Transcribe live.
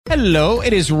Hello,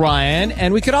 it is Ryan,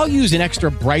 and we could all use an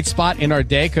extra bright spot in our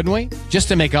day, couldn't we? Just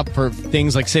to make up for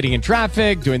things like sitting in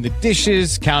traffic, doing the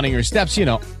dishes, counting your steps, you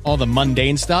know, all the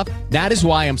mundane stuff. That is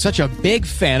why I'm such a big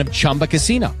fan of Chumba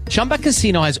Casino. Chumba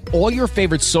Casino has all your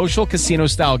favorite social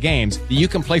casino-style games that you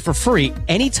can play for free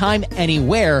anytime,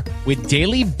 anywhere with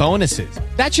daily bonuses.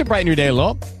 That should brighten your day a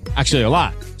little. Actually, a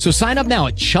lot. So sign up now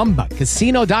at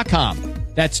ChumbaCasino.com.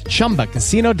 That's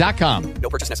ChumbaCasino.com. No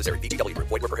purchase necessary. VGW Group.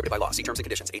 Void where prohibited by law. See terms and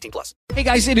conditions. 18+. Hey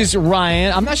guys, it is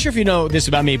Ryan. I'm not sure if you know this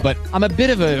about me, but I'm a bit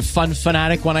of a fun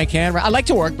fanatic when I can. I like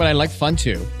to work, but I like fun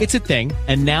too. It's a thing.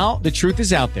 And now the truth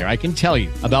is out there. I can tell you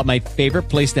about my favorite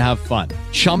place to have fun.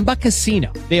 Chumba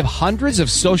Casino. They have hundreds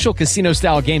of social casino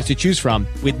style games to choose from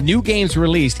with new games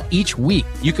released each week.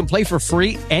 You can play for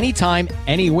free anytime,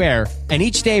 anywhere. And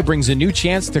each day brings a new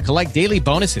chance to collect daily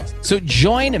bonuses. So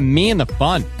join me in the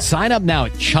fun. Sign up now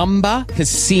at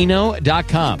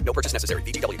ChumbaCasino.com. No purchase necessary.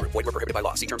 VGW Group. Void where prohibited by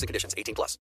law. See terms and conditions.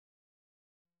 18+.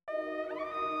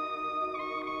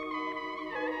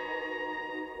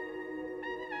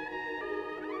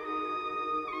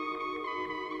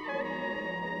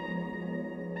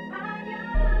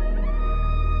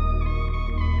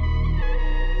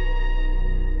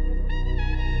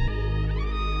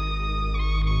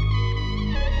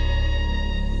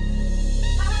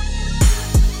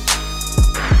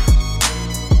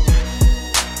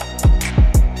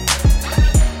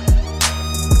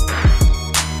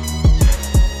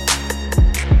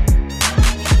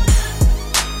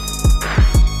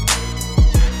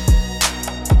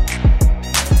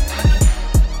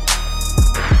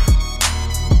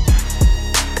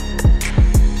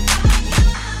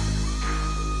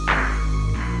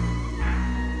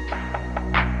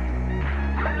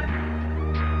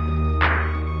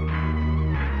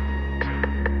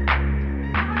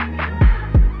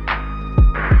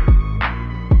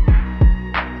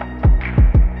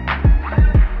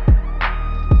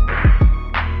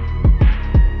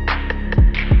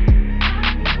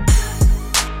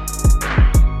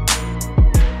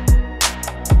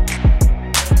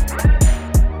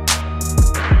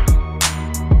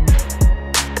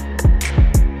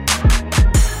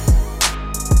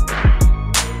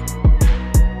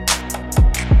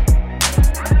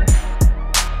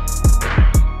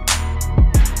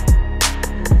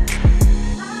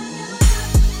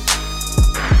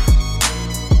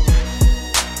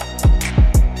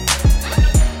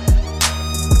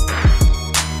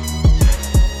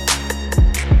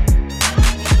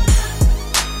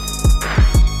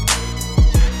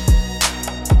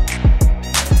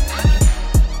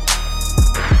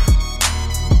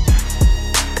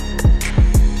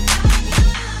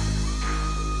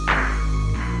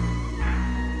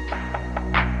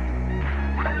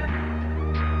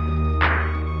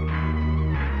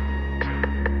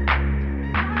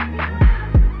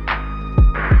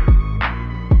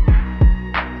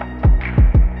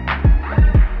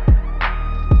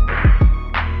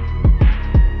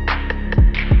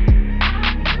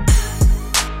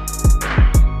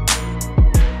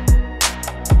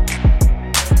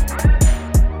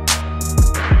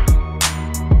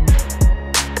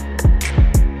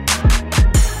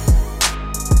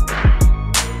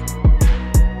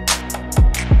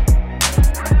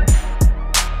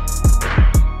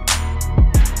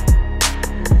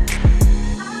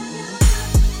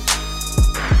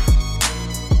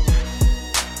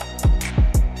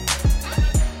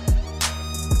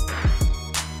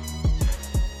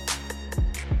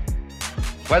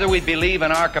 Whether we believe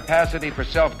in our capacity for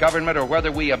self-government or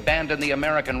whether we abandon the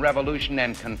American Revolution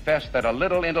and confess that a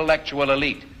little intellectual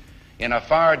elite in a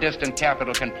far distant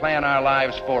capital can plan our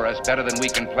lives for us better than we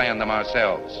can plan them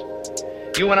ourselves.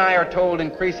 You and I are told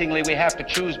increasingly we have to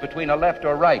choose between a left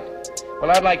or right.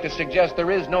 Well, I'd like to suggest there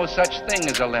is no such thing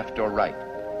as a left or right.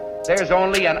 There's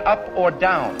only an up or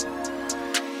down.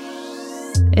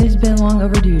 It has been long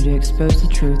overdue to expose the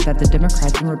truth that the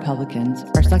Democrats and Republicans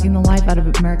are sucking the life out of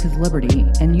America's liberty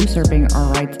and usurping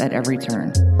our rights at every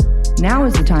turn. Now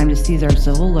is the time to seize our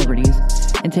civil liberties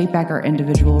and take back our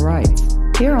individual rights.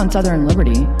 Here on Southern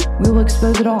Liberty, we will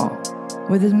expose it all.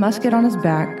 With his musket on his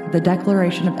back, the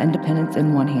Declaration of Independence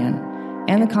in one hand,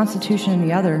 and the Constitution in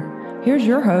the other, here's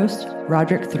your host,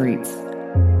 Roderick Threets.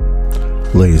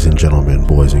 Ladies and gentlemen,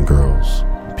 boys and girls,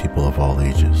 people of all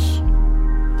ages,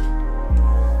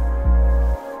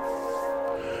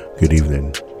 good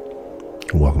evening,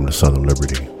 and welcome to Southern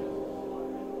Liberty.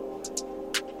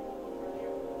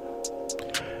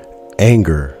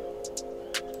 Anger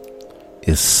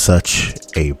is such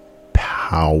a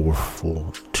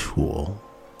powerful tool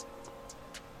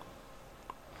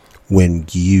when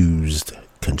used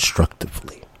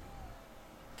constructively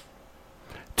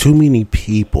too many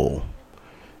people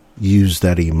use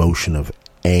that emotion of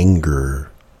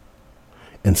anger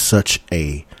in such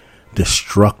a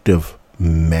destructive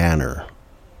manner.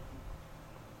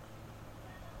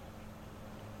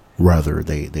 Whether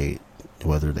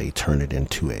they turn it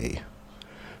into a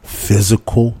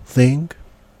physical thing.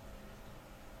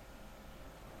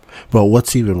 But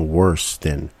what's even worse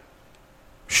than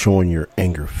showing your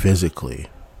anger physically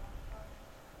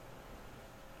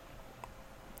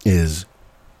is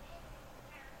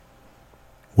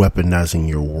weaponizing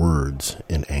your words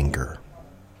in anger.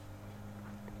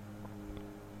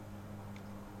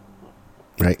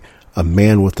 Right? A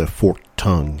man with a forked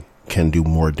tongue can do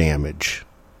more damage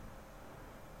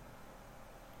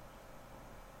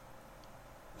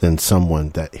than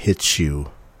someone that hits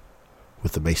you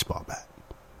with a baseball bat.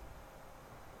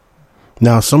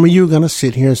 Now, some of you are going to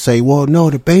sit here and say, well, no,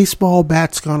 the baseball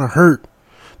bat's going to hurt.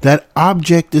 That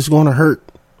object is going to hurt.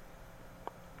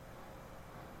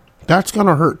 That's going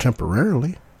to hurt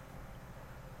temporarily.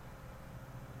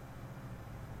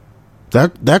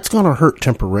 That's going to hurt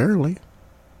temporarily.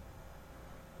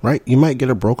 Right? You might get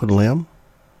a broken limb.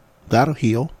 That'll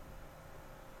heal.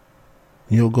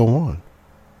 You'll go on.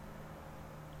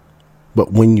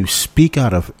 But when you speak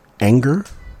out of anger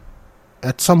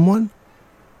at someone,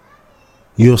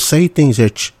 you'll say things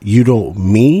that you don't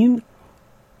mean,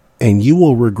 and you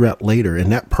will regret later.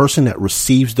 And that person that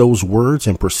receives those words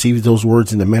and perceives those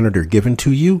words in the manner they're given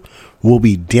to you will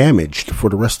be damaged for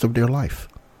the rest of their life.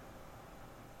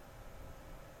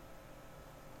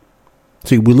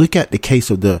 See, we look at the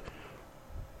case of the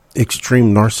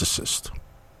extreme narcissist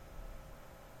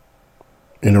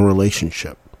in a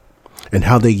relationship and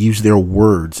how they use their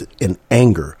words in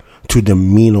anger to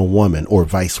demean a woman or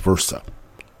vice versa,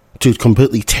 to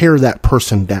completely tear that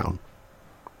person down.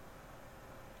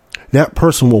 That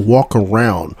person will walk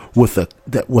around with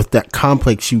that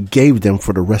complex you gave them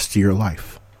for the rest of your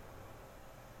life.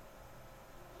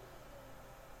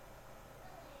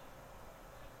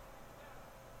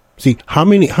 See, how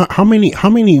many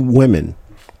women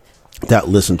that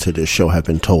listen to this show have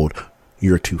been told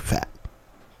you're too fat?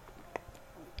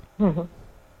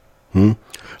 Mm-hmm.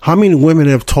 How many women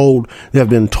have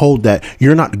been told that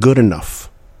you're not good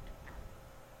enough?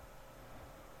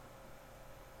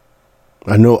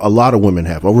 I know a lot of women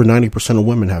have. Over 90% of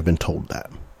women have been told that.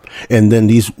 And then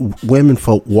these women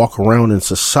folk walk around in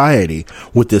society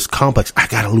with this complex. I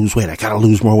got to lose weight. I got to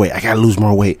lose more weight. I got to lose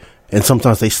more weight. And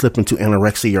sometimes they slip into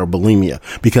anorexia or bulimia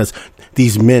because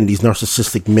these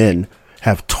narcissistic men,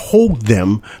 have told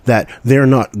them that they're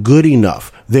not good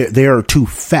enough. They are too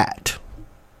fat.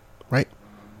 Right?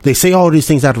 They say all these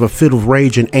things out of a fit of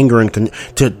rage and anger and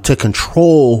to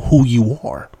control who you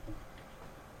are.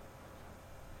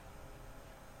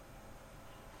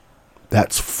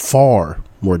 That's far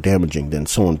more damaging than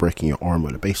someone breaking your arm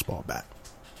with a baseball bat.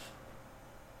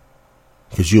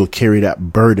 Because you'll carry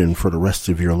that burden for the rest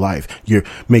of your life.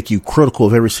 Make you critical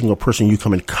of every single person you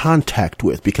come in contact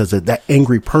with because of that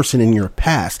angry person in your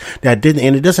past and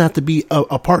it doesn't have to be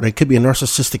a partner. It could be a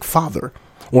narcissistic father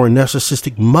or a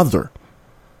narcissistic mother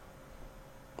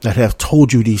that have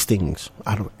told you these things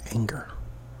out of anger.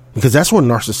 Because that's where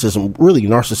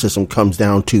narcissism comes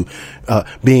down to,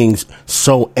 being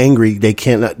so angry they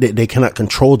cannot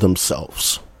control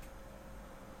themselves.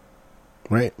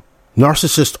 Right?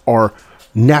 Narcissists are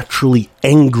naturally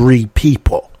angry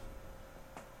people.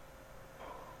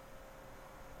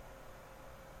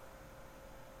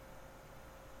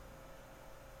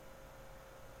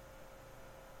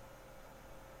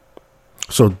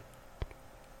 So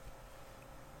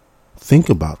think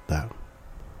about that.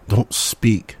 Don't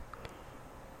speak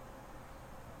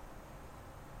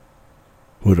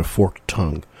with a forked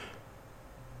tongue,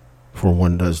 for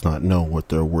one does not know what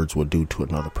their words will do to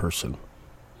another person.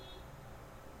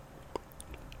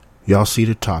 Y'all see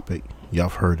the topic. Y'all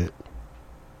have heard it.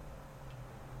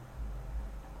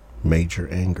 Major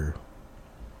anger.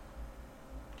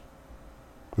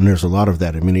 And there's a lot of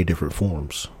that in many different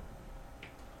forms.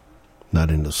 Not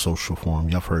in the social form.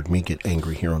 Y'all have heard me get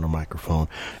angry here on the microphone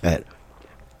at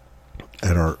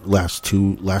our last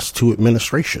two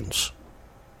administrations.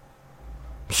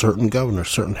 Certain governors,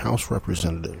 certain House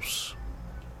representatives.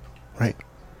 Right?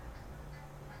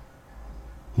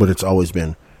 But it's always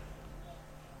been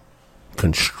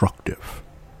constructive.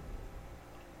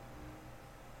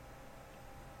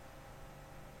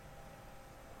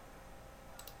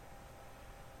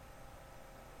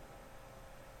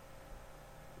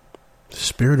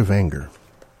 Spirit of anger.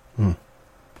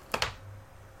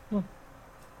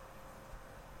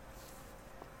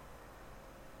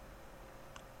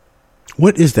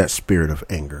 What is that spirit of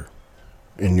anger?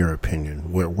 in your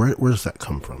opinion? Where does that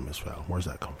come from as well? Where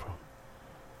does that come from?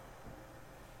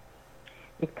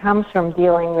 It comes from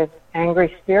dealing with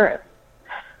angry spirits.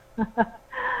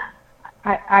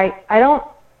 I don't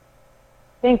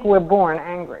think we're born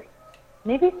angry.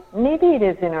 Maybe it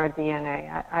is in our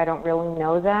DNA. I don't really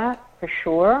know that for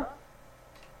sure.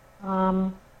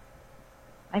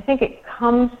 I think it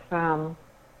comes from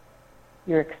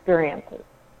your experiences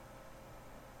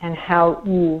and how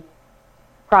you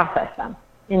process them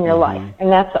in your life.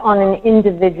 And that's on an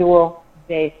individual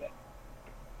basis.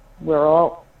 We're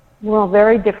all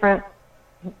very different.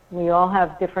 We all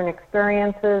have different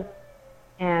experiences,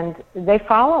 and they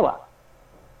follow us.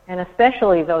 And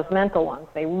especially those mental ones,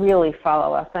 they really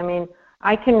follow us. I mean,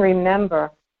 I can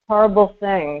remember horrible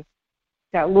things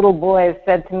that little boys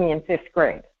said to me in 5th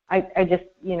grade. I just,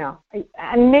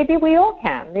 and maybe we all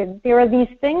can. There are these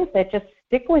things that just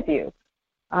stick with you.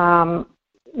 That's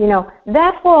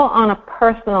all on a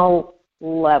personal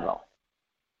level.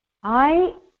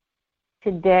 I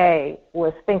today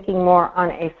was thinking more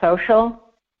on a social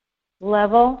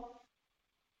level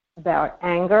about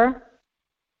anger.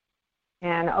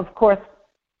 And of course,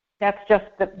 that's just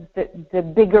the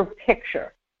bigger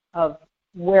picture of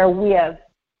where we have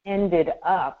ended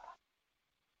up.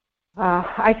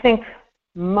 I think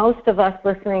most of us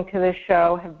listening to this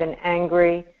show have been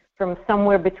angry from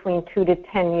somewhere between 2 to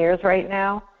 10 years right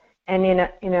now, and in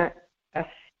a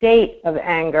state of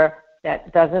anger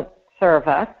that doesn't serve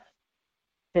us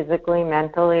physically,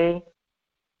 mentally,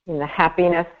 in the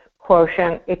happiness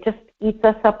quotient. It just eats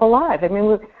us up alive. I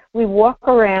mean, we walk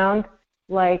around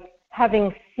like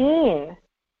having seen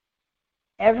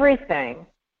everything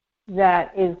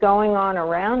that is going on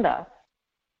around us.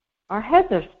 Our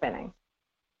heads are spinning.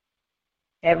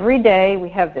 Every day we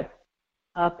have this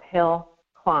uphill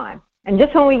climb. And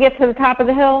just when we get to the top of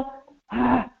the hill,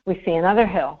 we see another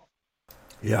hill.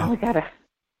 Yeah. And we gotta,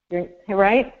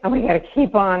 right? And we gotta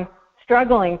keep on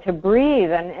struggling to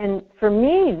breathe. And for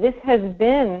me, this has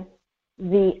been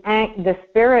the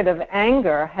spirit of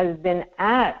anger has been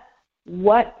at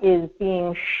what is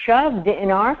being shoved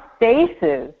in our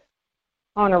faces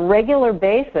on a regular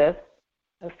basis.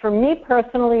 For me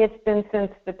personally, it's been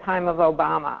since the time of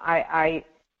Obama.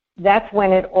 That's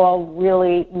when it all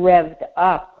really revved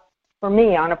up for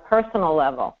me on a personal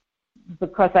level,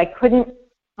 because I couldn't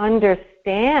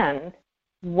understand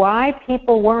why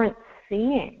people weren't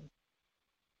seeing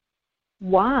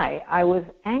why I was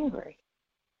angry.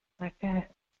 Like the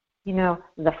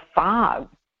fog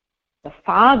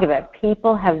that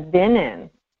people have been in.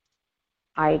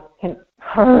 I can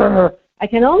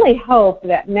only hope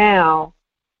that now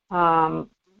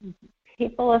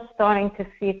people are starting to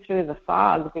see through the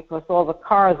fog, because all the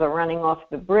cars are running off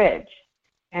the bridge.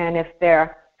 And if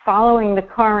they're following the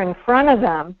car in front of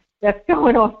them that's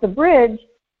going off the bridge,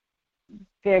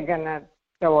 they're going to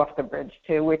go off the bridge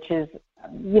too, which is,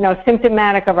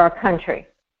 symptomatic of our country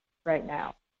right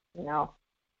now.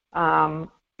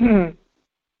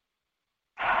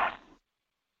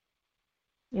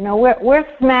 We're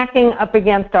smacking up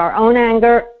against our own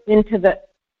anger into the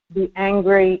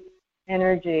angry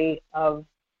energy of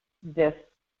this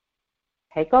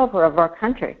takeover of our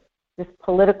country, this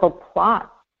political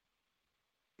plot,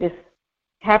 this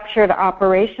captured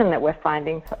operation that we're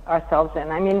finding ourselves in.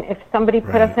 I mean, if somebody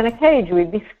put us in a cage,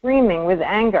 we'd be screaming with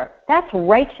anger. That's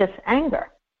righteous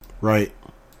anger. Right.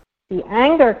 The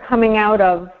anger coming out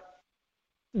of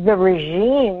the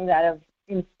regime that have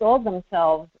installed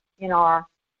themselves in our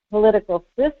political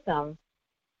system,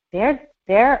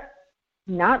 they're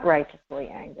not righteously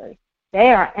angry.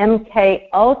 They are MK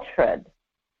Ultra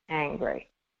angry.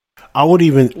 I would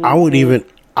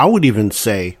even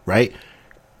say, right?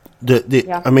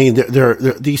 I mean,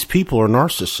 these people are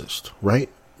narcissists, right?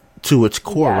 To its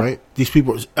core, right? These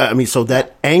people. So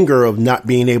that anger of not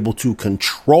being able to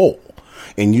control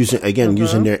and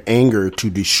using their anger to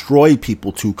destroy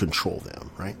people to control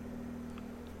them, right?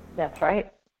 That's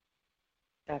right.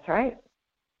 That's right.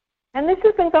 And this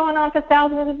has been going on for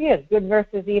thousands of years. Good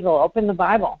versus evil. Open the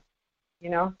Bible,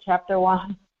 chapter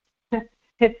 1.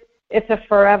 It's a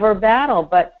forever battle.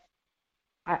 But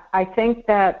I think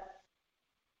that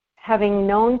having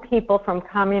known people from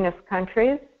communist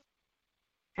countries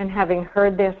and having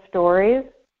heard their stories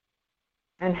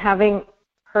and having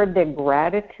heard their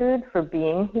gratitude for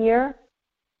being here,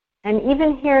 and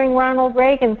even hearing Ronald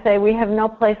Reagan say, we have no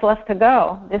place left to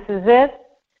go, this is it.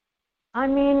 I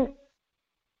mean,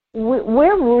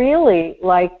 we're really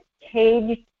like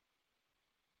caged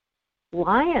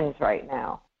lions right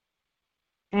now.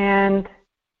 And,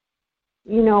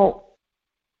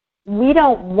 we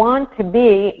don't want to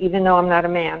be, even though I'm not a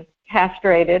man,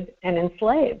 castrated and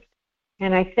enslaved.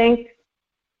 And I think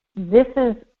this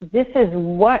is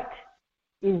what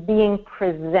is being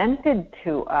presented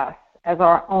to us as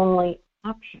our only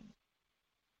option.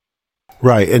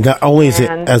 Right, and not only is it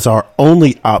as our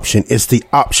only option, it's the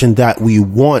option that we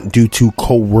want due to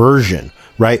coercion,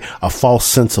 right? A false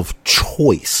sense of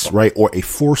choice, right? Or a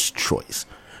forced choice,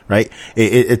 right?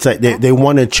 It's like they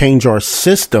want to change our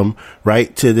system,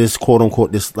 right? To this quote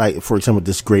unquote, this, like, for example,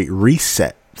 this great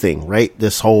reset thing, right?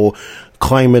 This whole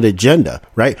climate agenda,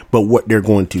 right? But what they're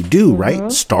going to do,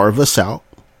 right? Starve us out.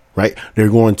 Right. They're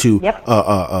going to,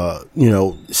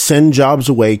 send jobs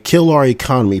away, kill our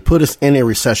economy, put us in a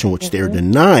recession, which they're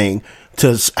denying,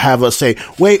 to have us say,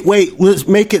 wait, let's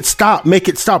make it stop.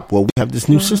 Well, we have this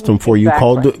new system for you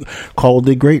called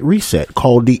the Great Reset,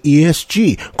 called the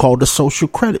ESG, called the social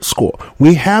credit score.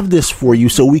 We have this for you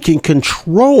so we can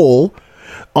control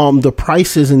the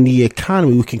prices in the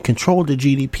economy. We can control the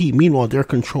GDP. Meanwhile, they're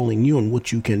controlling you and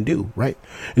what you can do, right?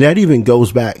 And that even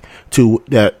goes back to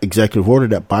that executive order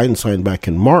that Biden signed back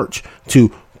in March to,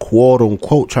 quote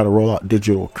unquote, try to roll out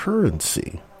digital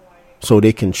currency so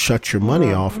they can shut your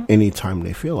money off anytime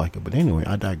they feel like it. But anyway,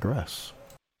 I digress.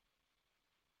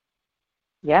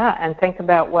 Yeah, and think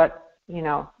about what,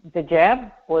 the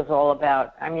jab was all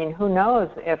about. I mean, who knows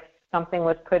if something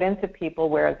was put into people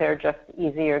where they're just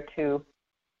easier to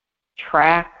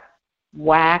track,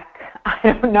 whack,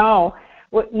 I don't know.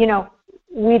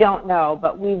 We don't know,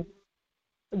 but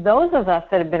those of us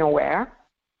that have been aware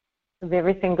of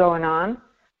everything going on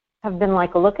have been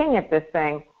like looking at this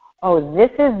saying, oh, this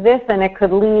is this and it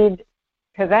could lead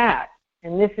to that.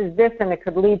 And this is this and it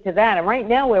could lead to that. And right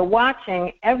now we're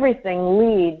watching everything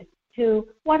lead to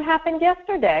what happened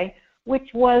yesterday, which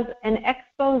was an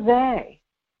expose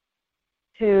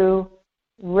to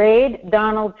raid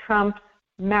Donald Trump's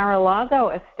Mar-a-Lago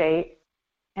estate,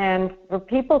 and for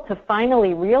people to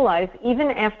finally realize, even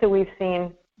after we've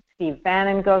seen Steve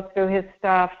Bannon go through his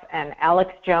stuff and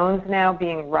Alex Jones now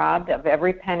being robbed of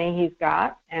every penny he's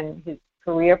got and his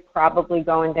career probably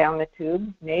going down the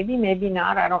tube, maybe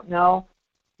not, I don't know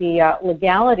the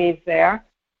legalities there,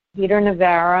 Peter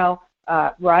Navarro,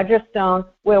 Roger Stone,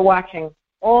 we're watching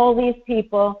all these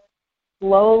people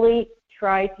slowly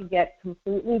try to get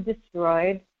completely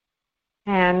destroyed.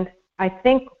 And I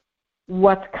think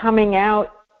what's coming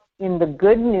out in the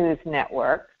good news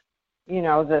networks,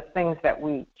 the things that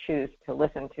we choose to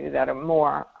listen to that are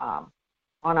more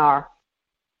on our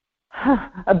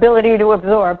ability to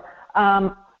absorb,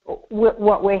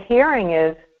 what we're hearing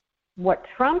is what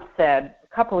Trump said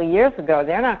a couple of years ago,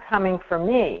 they're not coming for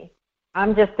me,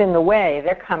 I'm just in the way,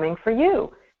 they're coming for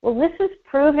you. Well, this is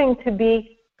proving to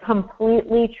be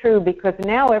completely true because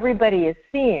now everybody is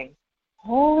seeing,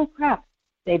 holy crap,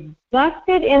 they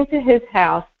busted into his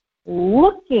house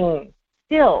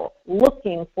still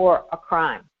looking for a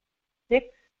crime. 6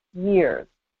 years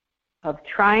of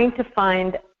trying to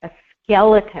find a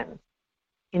skeleton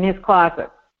in his closet.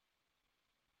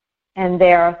 And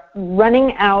they're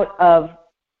running out of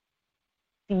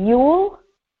fuel.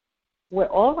 We're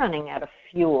all running out of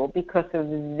fuel because of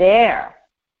their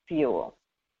fuel.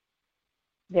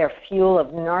 Their fuel of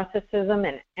narcissism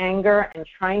and anger and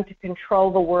trying to control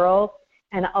the world.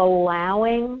 And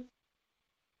allowing,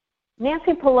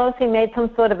 Nancy Pelosi made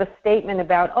some sort of a statement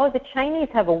about, oh, the Chinese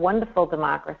have a wonderful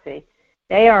democracy.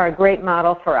 They are a great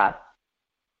model for us.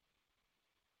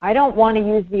 I don't want to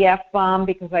use the F-bomb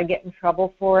because I get in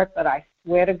trouble for it, but I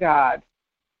swear to God,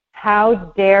 how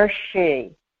dare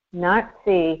she not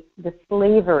see the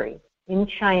slavery in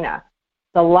China,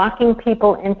 the locking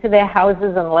people into their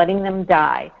houses and letting them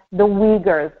die, the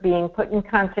Uyghurs being put in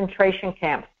concentration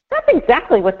camps. That's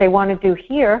exactly what they want to do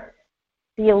here.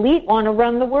 The elite want to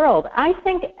run the world. I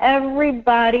think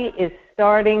everybody is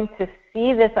starting to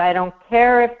see this. I don't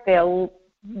care if they're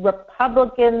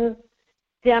Republicans,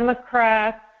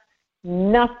 Democrats,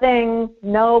 nothing,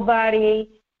 nobody,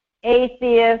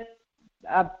 atheists,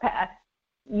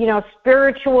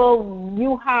 spiritual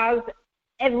yuhas.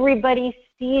 Everybody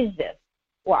sees this.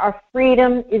 Well, our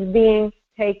freedom is being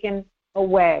taken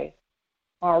away.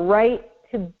 Our right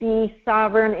to be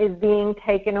sovereign is being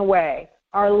taken away.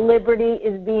 Our liberty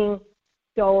is being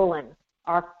stolen.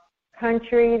 Our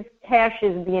country's cash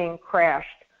is being crashed.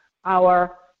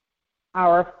 Our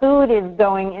food is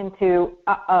going into,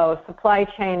 supply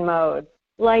chain mode.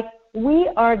 Like, we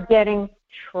are getting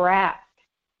trapped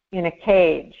in a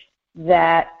cage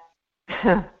that,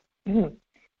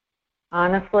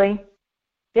 honestly,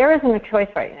 there isn't a choice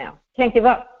right now. Can't give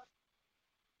up.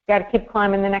 Got to keep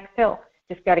climbing the next hill.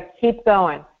 Just got to keep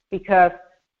going, because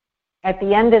at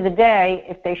the end of the day,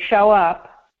 if they show up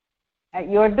at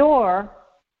your door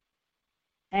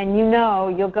and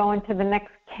you'll go into the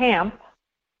next camp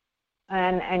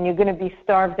and you're going to be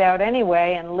starved out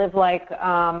anyway and live like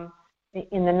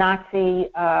in the Nazi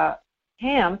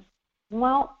camps,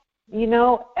 well, you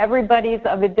know, everybody's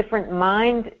of a different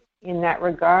mind in that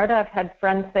regard. I've had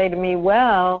friends say to me,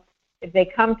 well, if they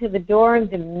come to the door and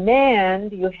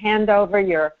demand you hand over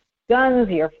your guns,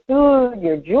 your food,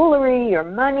 your jewelry, your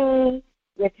money,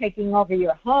 you're taking over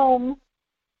your home,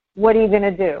 what are you going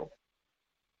to do?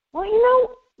 Well, you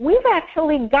know, we've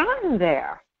actually gotten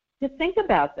there. To think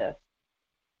about this.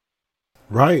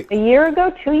 Right. A year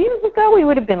ago, 2 years ago, we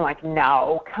would have been like,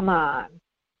 no, come on.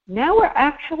 Now we're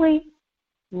actually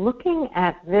looking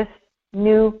at this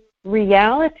new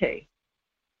reality.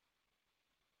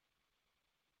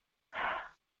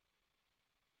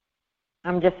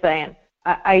 I'm just saying.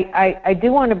 I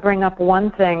do want to bring up one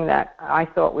thing that I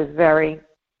thought was very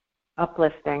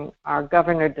uplifting. Our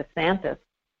Governor DeSantis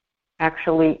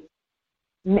actually,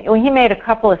 he made a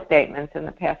couple of statements in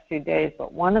the past 2 days,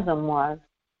 but one of them was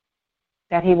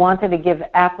that he wanted to give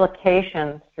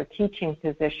applications for teaching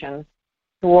positions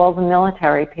to all the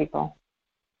military people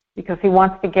because he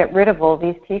wants to get rid of all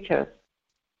these teachers.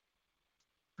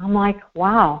 I'm like,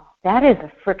 wow, that is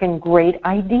a freaking great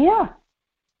idea.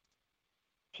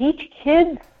 Teach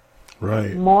kids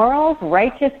morals,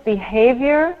 righteous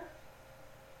behavior,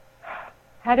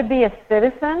 how to be a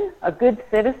citizen, a good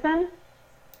citizen.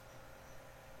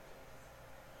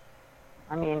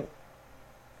 I mean,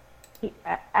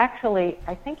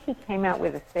 I think he came out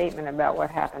with a statement about what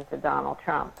happened to Donald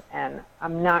Trump, and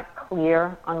I'm not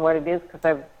clear on what it is because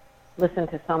I've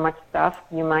listened to so much stuff.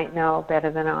 You might know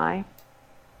better than I.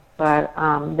 But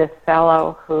this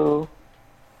fellow who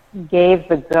gave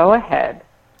the go-ahead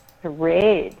to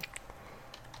raid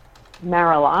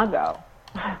Mar-a-Lago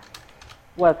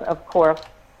was, of course,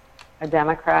 a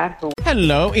Democrat who...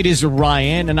 Hello, it is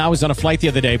Ryan, and I was on a flight the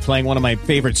other day playing one of my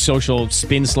favorite social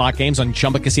spin slot games on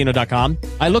ChumbaCasino.com.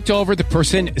 I looked over at the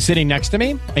person sitting next to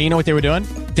me, and you know what they were doing?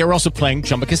 They were also playing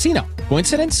Chumba Casino.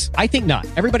 Coincidence? I think not.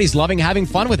 Everybody's loving having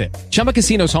fun with it. Chumba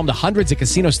Casino is home to hundreds of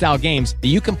casino-style games that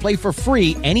you can play for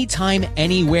free anytime,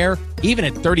 anywhere, even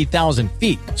at 30,000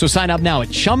 feet. So sign up now at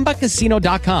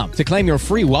ChumbaCasino.com to claim your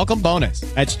free welcome bonus.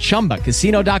 That's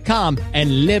ChumbaCasino.com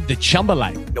and live the Chumba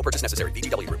life. No purchase necessary.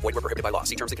 VGW. Void where prohibited by law.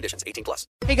 See terms and conditions. 18 plus.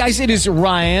 Hey guys, it is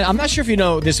Ryan. I'm not sure if you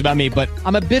know this about me, but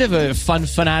I'm a bit of a fun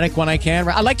fanatic when I can.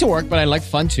 I like to work, but I like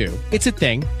fun too. It's a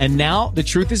thing. And now the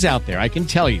truth is out there. I can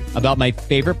tell you about my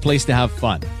favorite place to have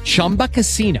fun. Chumba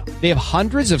Casino. They have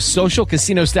hundreds of social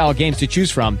casino style games to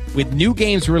choose from with new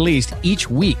games released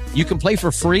each week. You can play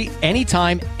for free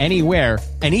anytime, anywhere,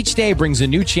 and each day brings a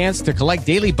new chance to collect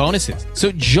daily bonuses.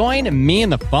 So join me in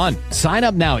the fun. Sign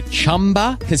up now at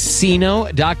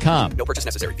ChumbaCasino.com. No purchase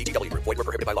necessary. VGW. Void where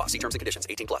prohibited by law. See terms and conditions.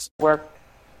 18 plus. Worked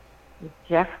with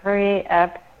Jeffrey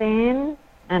Epstein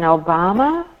and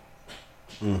Obama.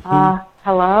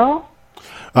 Hello?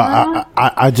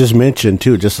 I just mentioned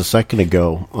too just a second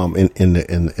ago in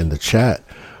the chat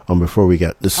before we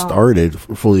got this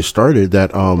fully started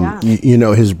that you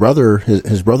know his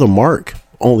brother Mark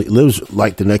only lives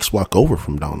like the next block over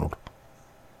from Donald.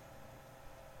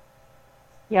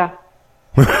 Yeah.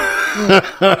 Isn't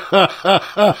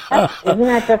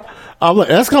that just? I'm like,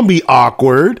 that's gonna be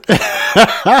awkward.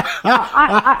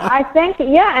 I think,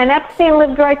 yeah, and Epstein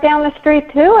lived right down the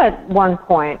street too at one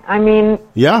point. I mean,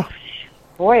 yeah.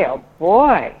 Boy, oh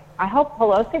boy. I hope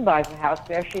Pelosi buys a house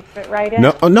there. She'd fit right in.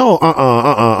 No,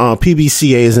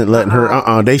 PBCA isn't letting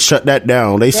her. They shut that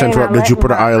down. They sent her up to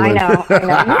Jupiter Island. I know. You said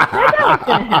that was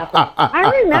going to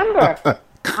happen.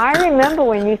 I remember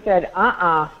when you said,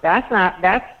 that's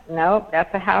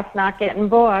a house not getting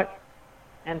bought.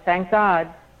 And thank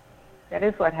God, that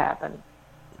is what happened.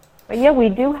 But yeah, we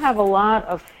do have a lot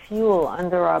of fuel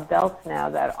under our belts now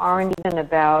that aren't even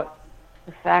about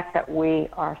the fact that we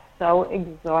are so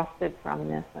exhausted from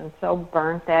this and so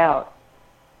burnt out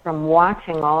from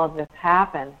watching all of this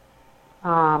happen.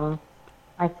 I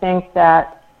think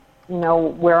that, you know,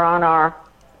 we're on our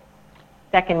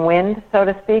second wind, so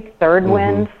to speak, third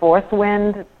wind, fourth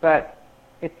wind, but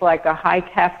it's like a high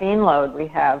caffeine load we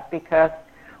have because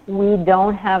we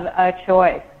don't have a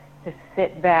choice to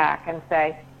sit back and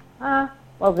say,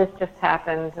 well, this just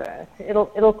happened.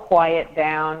 It'll quiet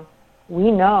down.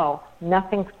 We know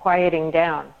nothing's quieting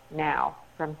down now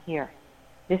from here.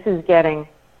 This is getting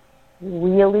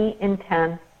really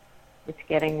intense. It's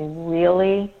getting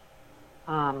really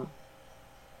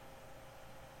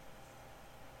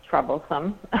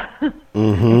troublesome. It's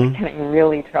getting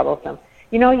really troublesome.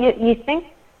 You know, you think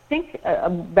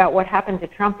about what happened to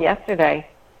Trump yesterday,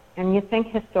 and you think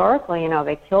historically, you know,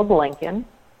 they killed Lincoln,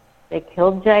 they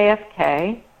killed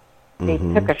JFK, they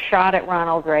took a shot at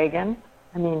Ronald Reagan.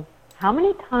 I mean, how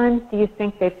many times do you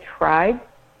think they've tried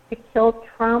to kill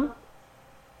Trump?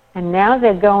 And now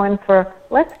they're going for,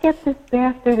 let's get this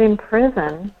bastard in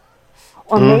prison,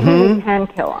 or maybe we can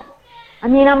kill him. I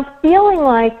mean, I'm feeling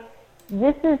like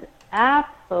this is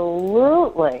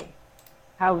absolutely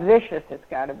how vicious it's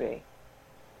got to be.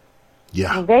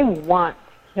 Yeah. I mean, they want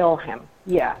to kill him.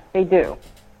 Yeah, they do.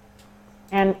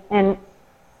 And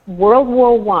World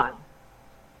War I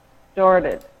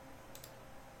started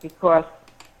because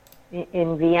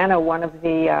in Vienna, one of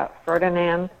the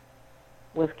Ferdinand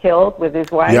was killed with his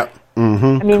wife. Yep. I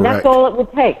mean, that's all it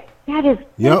would take. That is,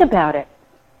 think about it.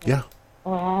 Yeah.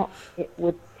 All it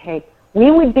would take.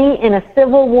 We would be in a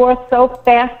civil war so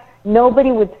fast,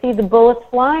 nobody would see the bullets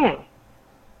flying.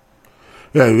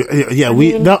 Yeah.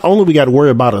 We not only we got to worry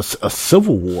about a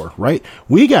civil war, right?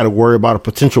 We got to worry about a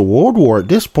potential world war at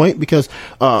this point because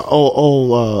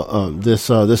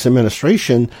this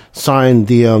administration signed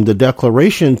the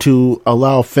declaration to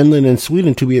allow Finland and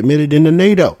Sweden to be admitted into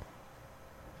NATO.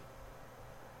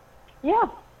 Yeah.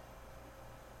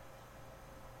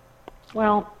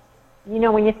 Well, you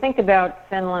know, when you think about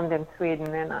Finland and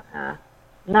Sweden, they're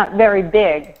not very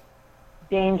big,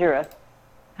 dangerous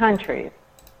countries.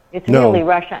 It's really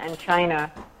Russia and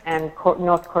China and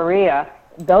North Korea.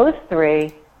 Those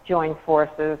three join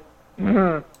forces.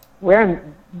 We're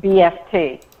in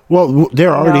BFT. Well,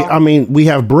 they're already. I mean, we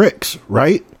have BRICS,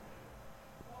 right?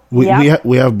 We have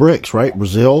BRICS, right?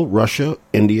 Brazil, Russia,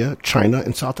 India, China,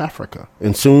 and South Africa,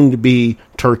 and soon to be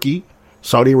Turkey,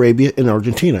 Saudi Arabia, and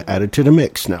Argentina added to the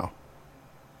mix now.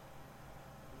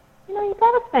 You know, you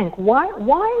got to think why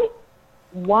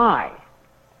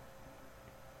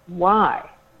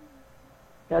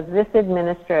does this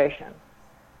administration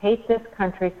hate this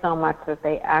country so much that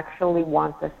they actually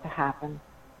want this to happen?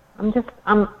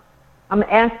 I'm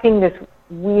asking this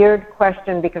weird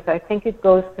question because I think it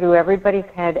goes through everybody's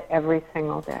head every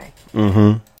single day.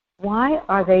 Why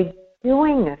are they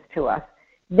doing this to us?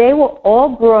 They were all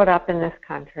brought up in this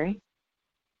country.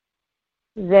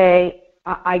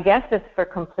 I guess it's for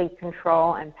complete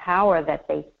control and power that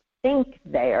they think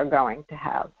they are going to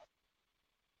have.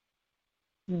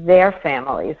 Their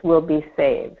families will be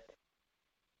saved.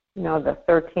 You know, the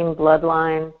 13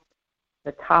 bloodline,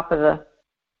 the top of the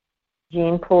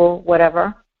gene pool,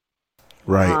 whatever.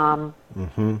 Right.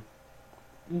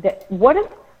 What is,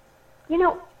 you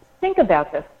know, think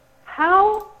about this.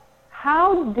 How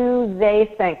do they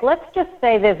think? Let's just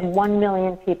say there's 1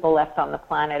 million people left on the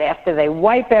planet after they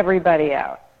wipe everybody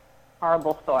out.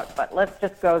 Horrible thought, but let's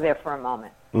just go there for a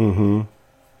moment.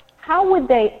 How would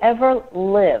they ever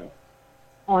live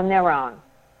on their own?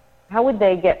 How would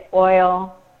they get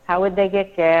oil? How would they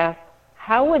get gas?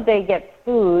 How would they get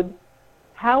food?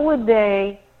 How would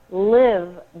they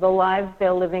live the lives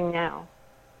they're living now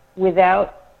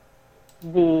without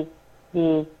the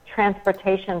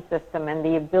transportation system and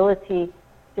the ability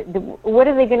to, what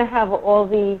are they going to have all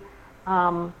the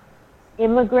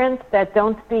immigrants that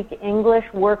don't speak English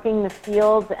working the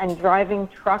fields and driving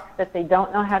trucks that they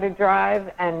don't know how to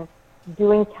drive and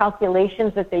doing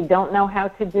calculations that they don't know how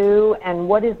to do, and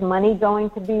what is money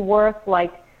going to be worth?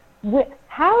 Like,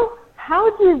 how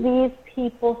do these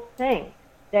people think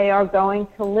they are going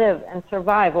to live and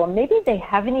survive? Or maybe they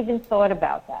haven't even thought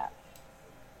about that.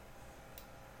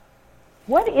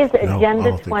 What is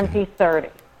Agenda 2030?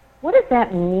 What does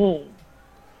that mean?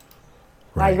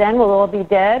 By then we'll all be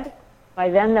dead? By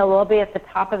then they'll all be at the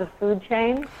top of the food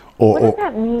chain? What does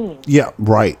that mean? Yeah,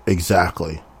 right,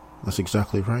 exactly. That's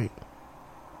exactly right.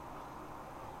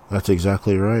 That's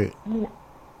exactly right. I mean,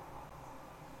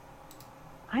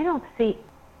 I don't see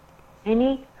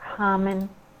any common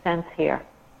sense here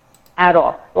at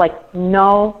all. Like,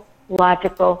 no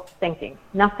logical thinking.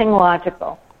 Nothing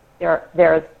logical.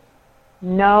 There's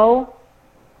no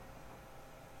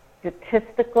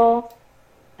statistical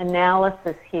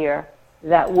analysis here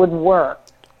that would work,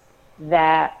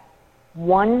 that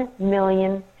 1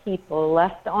 million people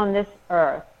left on this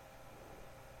earth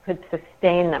could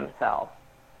sustain themselves.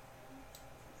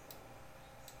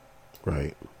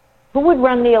 Right. Who would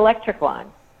run the electric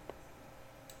line?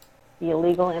 The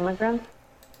illegal immigrants?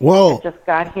 Well, that just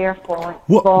got here falling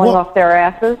off their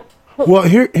asses? Well,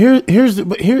 here's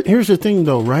the thing,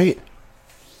 though, right?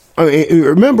 I mean,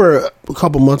 remember a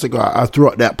couple months ago, I threw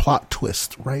out that plot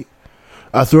twist, right?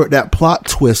 I threw out that plot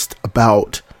twist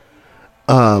about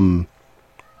how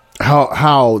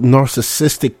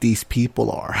narcissistic these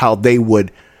people are, how they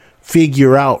would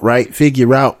figure out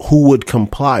who would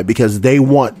comply because they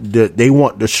want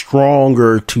the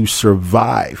stronger to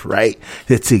survive, right?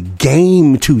 It's a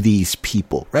game to these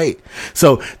people, right?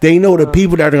 So they know the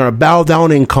people that are going to bow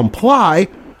down and comply,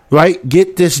 right?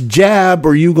 Get this jab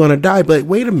or you going to die. But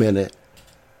wait a minute.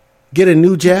 Get a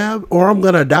new jab or I'm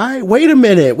going to die? Wait a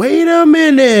minute.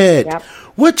 Yep.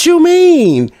 What you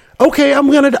mean? Okay, I'm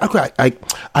going to die. Okay,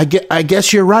 I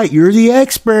guess you're right. You're the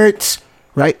experts,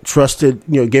 right? Trusted,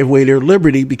 gave away their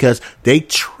liberty because they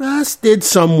trusted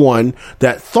someone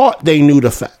that thought they knew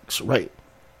the facts, right?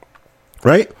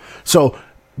 Right? So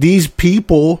these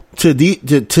people, to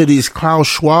these Klaus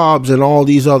Schwabs and all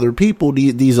these other people,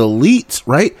 these elites,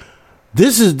 right?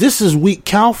 This is weak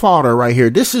cow fodder right here.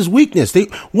 This is weakness.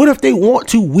 What if they want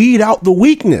to weed out the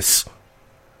weakness?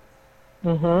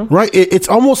 Mm-hmm. Right? It's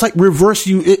almost like reverse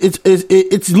you.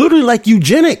 It's literally like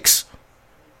eugenics.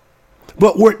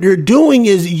 But what they're doing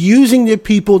is using the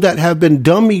people that have been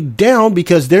dummied down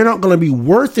because they're not going to be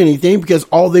worth anything because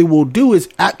all they will do is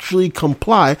actually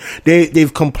comply.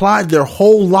 They've complied their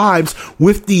whole lives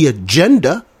with the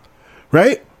agenda,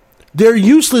 right? They're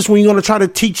useless when you're going to try to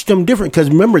teach them different. Because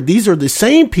remember, these are the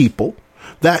same people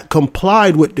that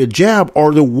complied with the jab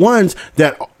are the ones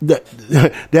that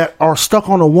are stuck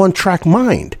on a one-track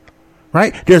mind,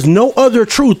 right? There's no other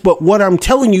truth but what I'm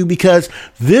telling you because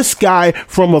this guy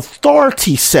from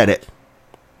authority said it.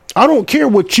 I don't care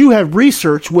what you have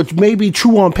researched, which may be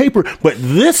true on paper, but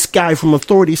this guy from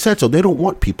authority said so. They don't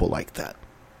want people like that,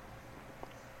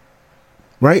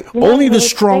 right? Only the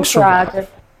strong survive.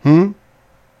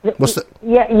 What's that?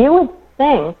 Yeah, you would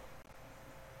think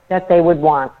that they would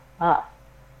want us.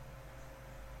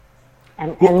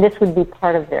 And this would be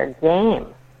part of their game,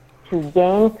 to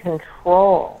gain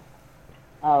control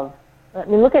of,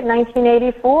 look at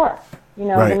 1984.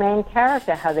 Right. The main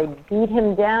character, how they beat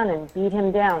him down and beat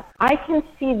him down. I can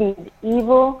see these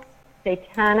evil,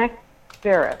 satanic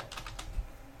spirits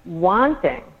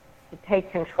wanting to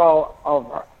take control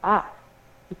over us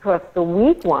because the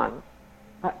weak ones,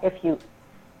 if you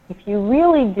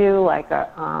really do like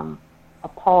a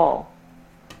poll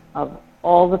of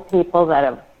all the people that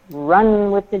have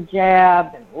run with the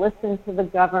jab and listened to the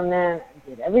government and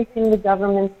did everything the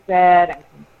government said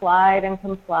and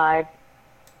complied,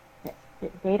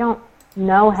 they don't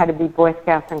know how to be Boy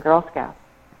Scouts and Girl Scouts.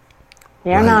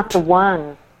 They're not the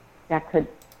ones that could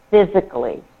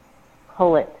physically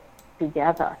pull it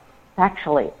together. It's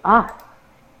actually us.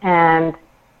 And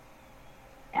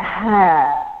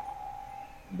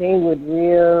they would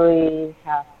really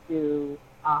have to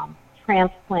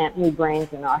transplant new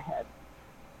brains in our heads.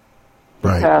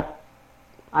 Right.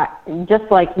 Because just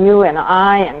like you and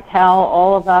I and Cal,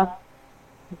 all of us,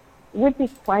 it would be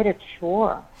quite a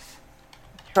chore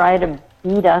to try to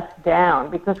beat us down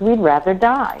because we'd rather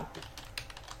die.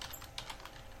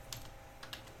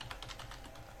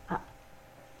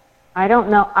 I don't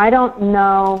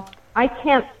know. I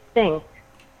can't think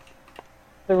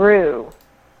through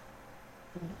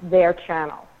their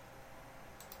channels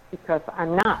because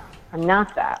I'm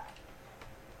not that.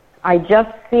 I just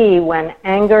see when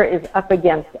anger is up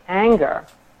against anger,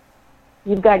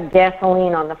 you've got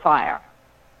gasoline on the fire.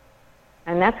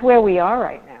 And that's where we are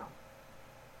right now.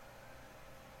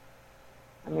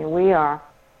 We are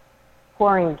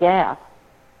pouring gas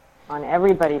on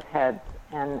everybody's heads,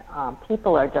 and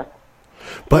people are just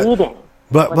eating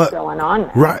what's going on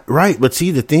now. Right. But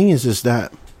see, the thing is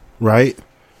that, right?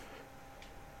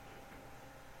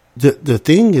 The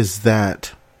thing is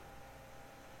that,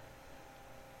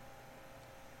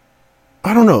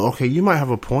 I don't know. Okay, you might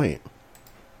have a point.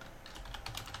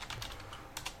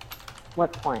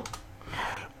 What point?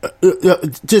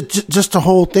 Just the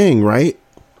whole thing, right?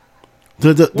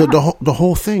 The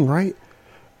whole thing, right?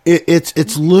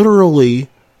 It's literally.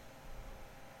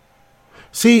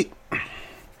 See,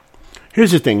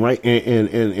 here's the thing, right?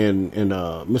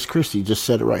 And Miss Christie just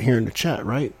said it right here in the chat,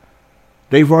 right?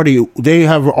 They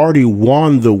have already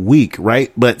won the weak,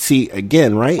 right? But see,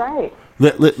 again, right? Right.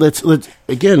 Let's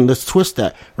twist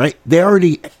that, right?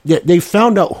 They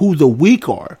found out who the weak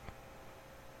are.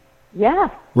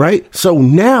 Yeah. Right? So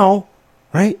now,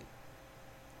 right?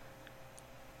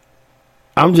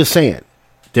 I'm just saying,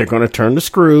 they're going to turn the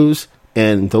screws,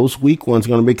 and those weak ones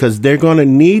going to, because they're going to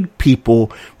need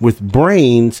people with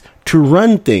brains to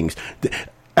run things.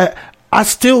 I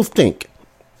still think,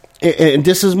 and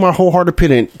this is my wholehearted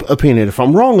opinion. If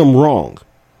I'm wrong, I'm wrong.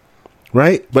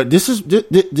 Right? But this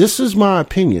is my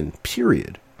opinion,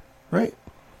 period. Right?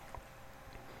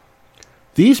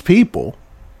 These people,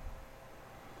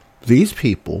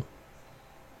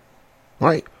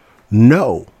 right,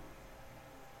 know.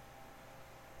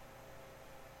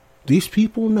 These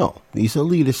people know. These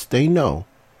elitists, they know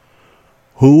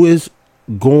who is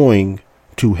going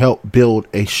to help build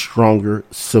a stronger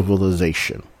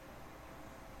civilization.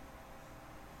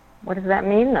 What does that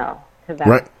mean, though, to them?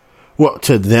 Right. Well,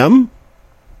 to them,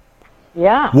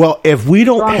 Yeah. Well, if we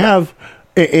don't have,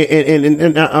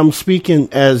 and I'm speaking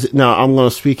as, now I'm going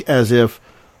to speak as if,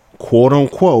 quote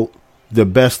unquote, the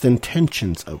best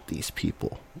intentions of these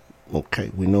people.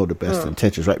 Okay, we know the best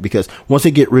intentions, right? Because once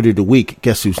they get rid of the weak,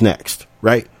 guess who's next,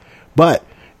 right? But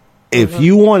if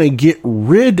you want to get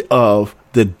rid of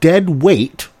the dead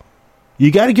weight,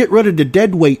 you got to get rid of the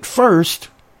dead weight first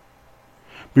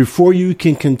before you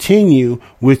can continue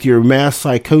with your mass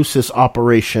psychosis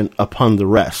operation upon the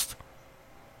rest.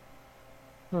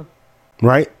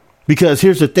 Right? Because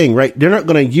here's the thing, right? They're not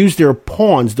going to use their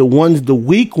pawns, the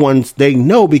weak ones they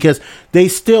know, because they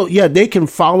still, they can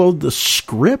follow the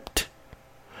script,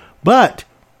 but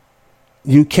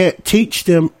you can't teach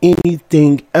them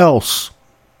anything else.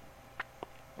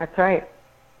 That's right.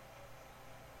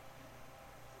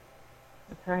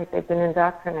 That's right. They've been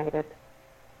indoctrinated.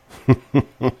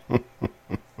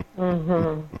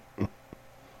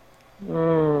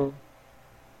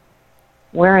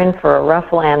 We're in for a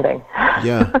rough landing.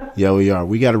 Yeah, we are.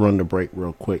 We got to run the break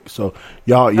real quick. So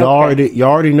y'all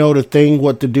already know the thing,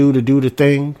 what to do the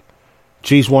thing.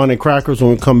 Cheese, wine, and crackers.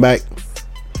 When we come back,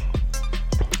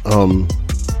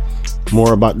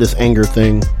 more about this anger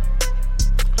thing.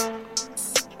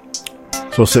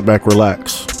 So sit back,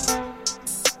 relax,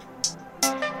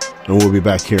 and we'll be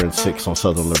back here at 6 on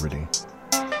Southern Liberty.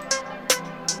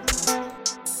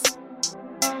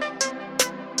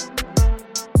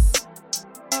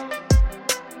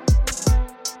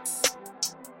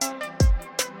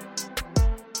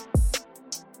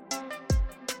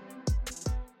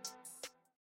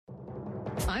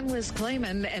 I'm Liz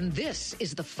Clayman, and this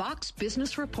is the Fox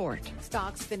Business Report.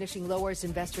 Stocks finishing lower as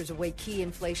investors await key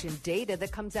inflation data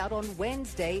that comes out on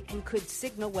Wednesday and could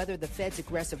signal whether the Fed's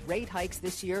aggressive rate hikes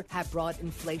this year have brought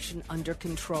inflation under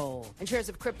control. And shares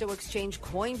of crypto exchange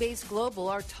Coinbase Global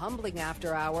are tumbling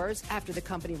after hours after the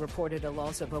company reported a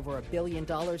loss of over $1 billion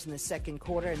in the second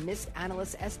quarter and missed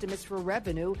analyst estimates for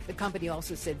revenue. The company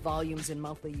also said volumes and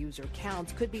monthly user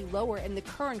counts could be lower in the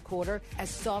current quarter as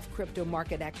soft crypto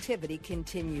market activity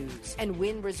continues. And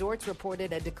Wynn Resorts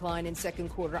reported a decline in second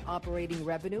quarter operating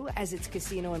revenue as its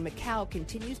casino in Macau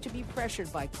continues to be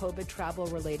pressured by COVID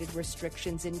travel-related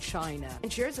restrictions in China.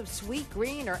 And shares of Sweet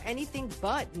Green are anything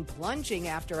but and plunging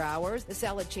after hours. The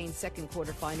salad chain's second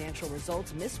quarter financial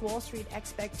results missed Wall Street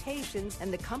expectations,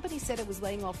 and the company said it was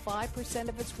laying off 5%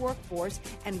 of its workforce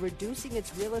and reducing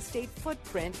its real estate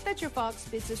footprint. That's your Fox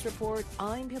Business Report.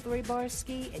 I'm Hillary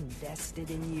Barsky,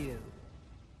 invested in you.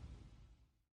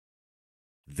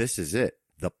 This is it,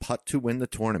 the putt to win the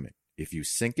tournament. If you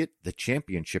sink it, the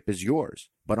championship is yours.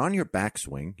 But on your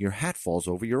backswing, your hat falls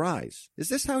over your eyes. Is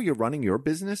this how you're running your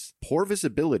business? Poor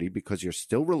visibility because you're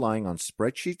still relying on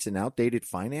spreadsheets and outdated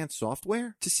finance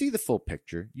software? To see the full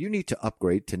picture, you need to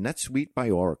upgrade to NetSuite by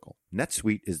Oracle.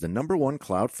 NetSuite is the #1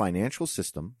 cloud financial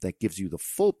system that gives you the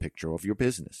full picture of your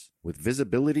business. With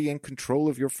visibility and control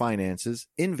of your finances,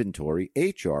 inventory,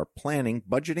 HR, planning,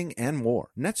 budgeting, and more.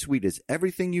 NetSuite is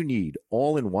everything you need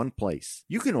all in one place.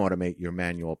 You can automate your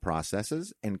manual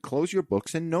processes and close your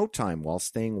books in no time while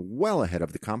staying well ahead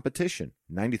of the competition.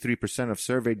 93% of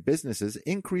surveyed businesses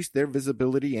increased their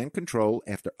visibility and control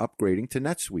after upgrading to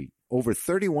NetSuite. Over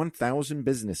 31,000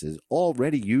 businesses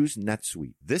already use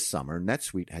NetSuite. This summer,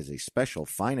 NetSuite has a special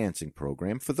financing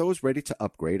program for those ready to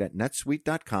upgrade at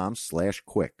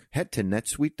netsuite.com/quick. Head to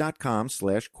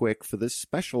netsuite.com/quick for this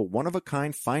special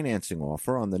one-of-a-kind financing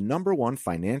offer on the #1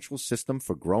 financial system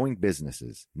for growing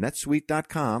businesses.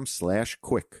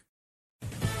 netsuite.com/quick.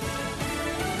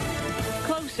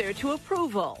 Closer to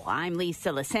approval. I'm Lisa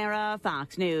Lacera,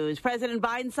 Fox News. President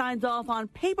Biden signs off on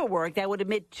paperwork that would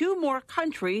admit 2 more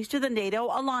countries to the NATO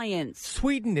alliance.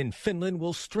 Sweden and Finland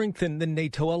will strengthen the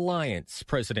NATO alliance,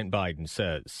 President Biden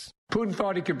says. Putin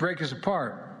thought he could break us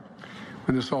apart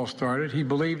when this all started. He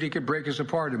believed he could break us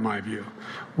apart, in my view,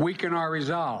 weaken our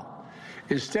resolve.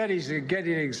 Instead, he's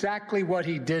getting exactly what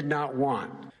he did not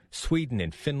want. Sweden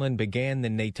and Finland began the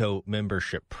NATO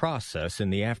membership process in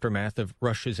the aftermath of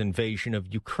Russia's invasion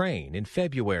of Ukraine in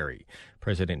February.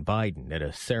 President Biden, at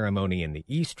a ceremony in the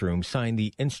East Room, signed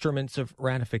the instruments of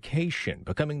ratification,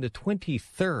 becoming the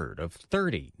 23rd of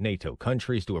 30 NATO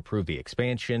countries to approve the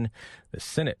expansion. The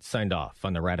Senate signed off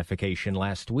on the ratification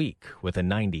last week with a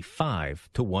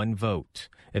 95-1 vote.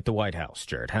 At the White House,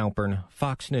 Jared Halpern,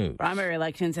 Fox News. Primary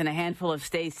elections in a handful of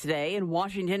states today. In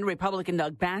Washington, Republican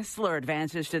Doug Bassler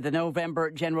advances to the November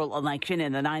general election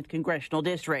in the 9th Congressional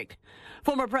District.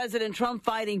 Former President Trump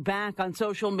fighting back on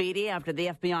social media after the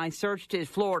FBI search searched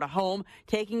his Florida home,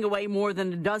 taking away more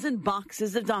than a dozen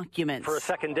boxes of documents. For a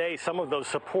second day, some of those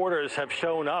supporters have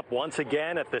shown up once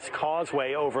again at this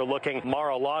causeway overlooking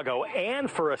Mar-a-Lago. And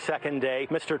for a second day,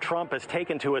 Mr. Trump has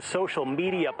taken to a social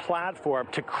media platform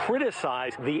to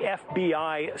criticize the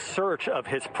FBI search of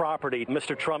his property.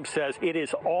 Mr. Trump says it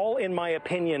is all, in my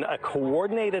opinion, a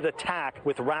coordinated attack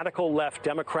with radical left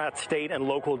Democrat state and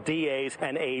local DAs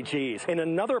and AGs. In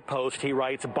another post, he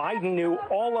writes, Biden knew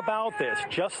all about this,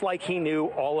 just like he knew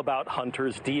all about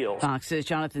Hunter's deal. Fox's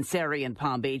Jonathan Seri in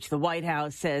Palm Beach. The White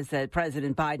House says that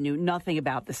President Biden knew nothing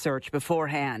about the search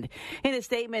beforehand. In a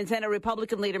statement, Senate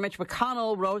Republican leader Mitch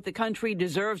McConnell wrote the country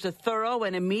deserves a thorough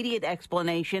and immediate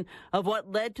explanation of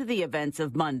what led to the events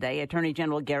of Monday. Attorney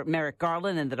General Merrick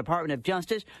Garland and the Department of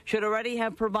Justice should already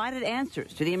have provided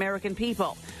answers to the American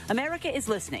people. America is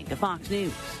listening to Fox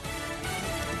News.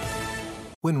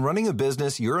 When running a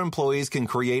business, your employees can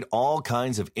create all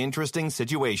kinds of interesting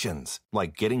situations,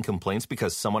 like getting complaints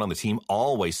because someone on the team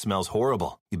always smells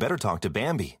horrible. You better talk to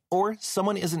Bambi. Or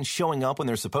someone isn't showing up when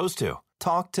they're supposed to.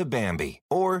 Talk to Bambi.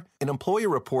 Or an employer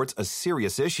reports a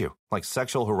serious issue, like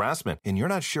sexual harassment, and you're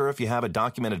not sure if you have a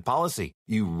documented policy.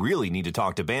 You really need to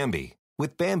talk to Bambi.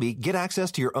 With Bambi, get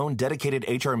access to your own dedicated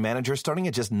HR manager starting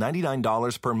at just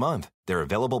 $99 per month. They're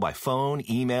available by phone,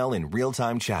 email, and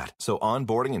real-time chat, so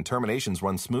onboarding and terminations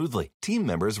run smoothly. Team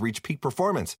members reach peak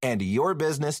performance, and your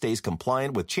business stays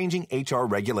compliant with changing HR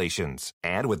regulations.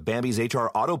 And with Bambi's HR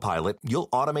Autopilot, you'll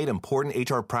automate important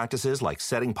HR practices like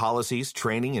setting policies,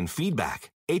 training, and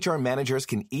feedback. HR managers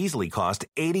can easily cost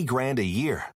 $80,000 a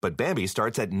year, but Bambi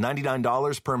starts at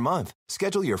 $99 per month.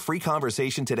 Schedule your free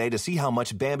conversation today to see how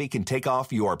much Bambi can take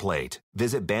off your plate.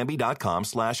 Visit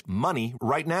Bambi.com/money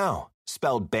right now.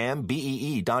 Spelled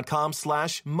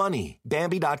BAMBEE.com/money.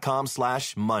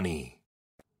 Bambi.com/money.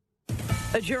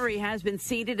 A jury has been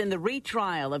seated in the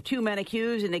retrial of two men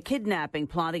accused in a kidnapping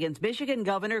plot against Michigan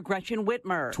Governor Gretchen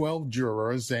Whitmer. 12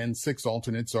 jurors and 6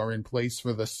 alternates are in place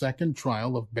for the second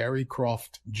trial of Barry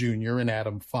Croft Jr. and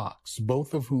Adam Fox,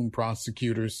 both of whom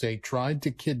prosecutors say tried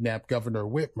to kidnap Governor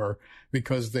Whitmer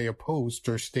because they opposed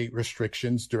her state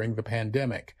restrictions during the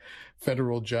pandemic.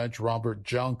 Federal Judge Robert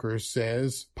Jonker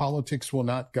says politics will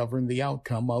not govern the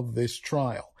outcome of this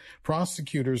trial.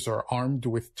 Prosecutors are armed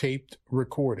with taped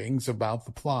recordings about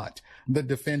the plot. The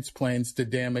defense plans to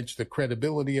damage the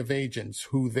credibility of agents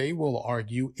who they will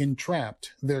argue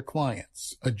entrapped their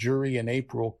clients. A jury in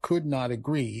April could not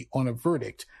agree on a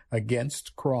verdict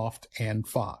against Croft and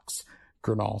Fox.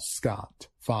 Gernal Scott,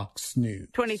 Fox News.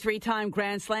 23-time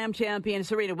Grand Slam champion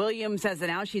Serena Williams has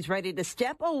announced she's ready to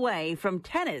step away from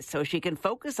tennis so she can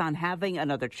focus on having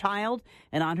another child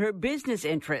and on her business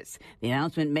interests. The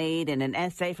announcement made in an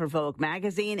essay for Vogue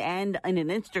magazine and in an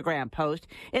Instagram post.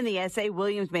 In the essay,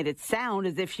 Williams made it sound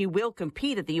as if she will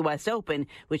compete at the U.S. Open,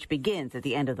 which begins at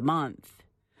the end of the month.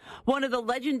 One of the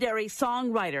legendary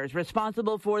songwriters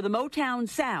responsible for the Motown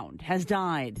sound has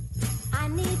died. I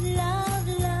need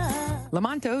love, love.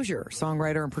 Lamont Dozier,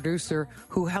 songwriter and producer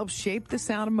who helped shape the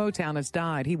sound of Motown, has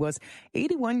died. He was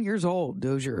 81 years old.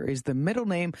 Dozier is the middle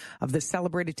name of the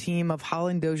celebrated team of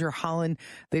Holland, Dozier, Holland.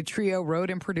 The trio wrote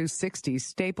and produced 60s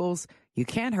staples, You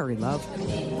Can't Hurry Love,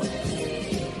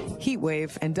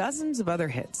 Heatwave, and dozens of other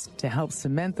hits to help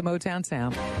cement the Motown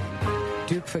sound.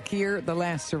 Duke Fakir, the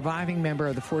last surviving member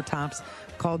of the Four Tops,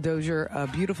 called Dozier a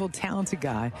beautiful, talented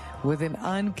guy with an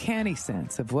uncanny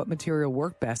sense of what material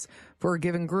worked best for a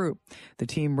given group. The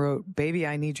team wrote Baby,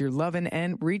 I Need Your Lovin'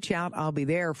 and Reach Out, I'll Be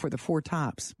There for the Four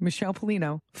Tops. Michelle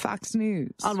Polino, Fox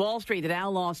News. On Wall Street, the Dow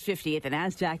lost 50 at the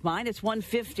NASDAQ minus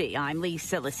 150. I'm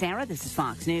Lisa Lacera. This is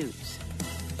Fox News.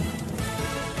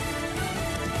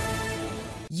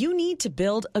 You need to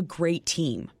build a great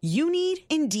team. You need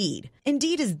Indeed.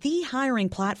 Indeed is the hiring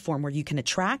platform where you can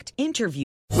attract, interview.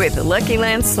 With the Lucky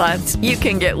Land Slots, you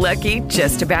can get lucky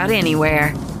just about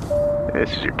anywhere.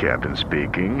 This is your captain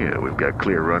speaking. We've got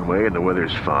clear runway and the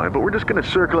weather's fine, but we're just going to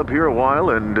circle up here a while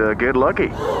and get lucky.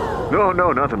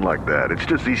 No, nothing like that. It's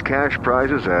just these cash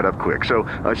prizes add up quick. So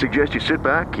I suggest you sit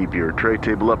back, keep your tray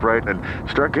table upright, and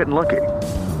start getting lucky.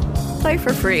 Play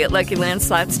for free at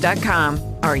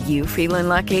LuckyLandSlots.com. Are you feeling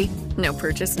lucky? No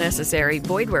purchase necessary.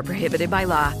 Void where prohibited by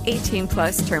law.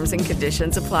 18+ terms and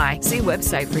conditions apply. See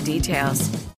website for details.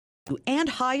 and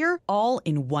hire all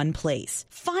in one place.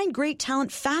 Find great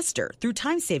talent faster through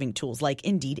time-saving tools like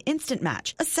Indeed Instant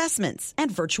Match, assessments,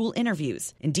 and virtual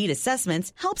interviews. Indeed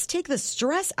Assessments helps take the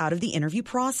stress out of the interview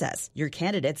process. Your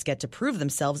candidates get to prove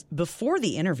themselves before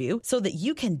the interview so that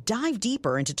you can dive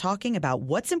deeper into talking about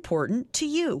what's important to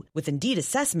you. With Indeed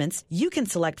Assessments, you can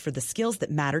select for the skills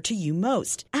that matter to you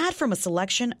most. Add from a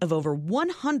selection of over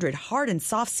 100 hard and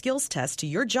soft skills tests to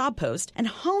your job post and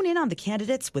hone in on the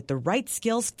candidates with the right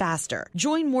skills faster.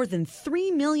 Join more than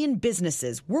 3 million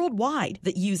businesses worldwide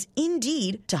that use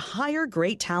Indeed to hire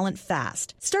great talent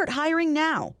fast. Start hiring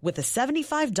now with a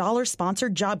 $75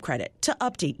 sponsored job credit to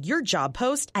update your job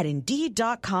post at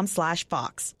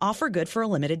Indeed.com/Fox. Offer good for a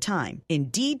limited time.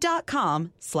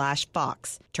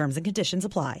 Indeed.com/Fox. Terms and conditions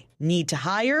apply. Need to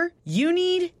hire? You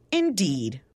need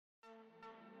Indeed.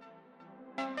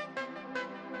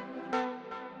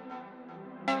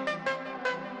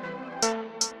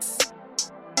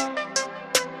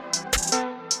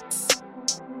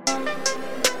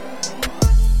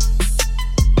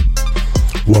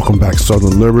 Welcome back,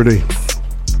 Southern Liberty.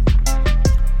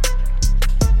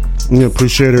 We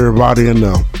appreciate everybody in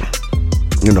the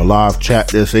live chat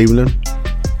this evening.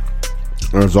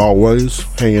 As always,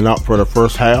 hanging out for the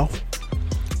first half.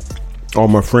 All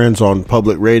my friends on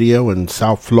public radio in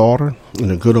South Florida, in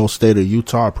the good old state of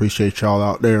Utah, I appreciate y'all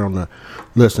out there on the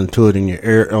listening to it in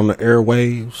your on the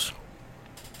airwaves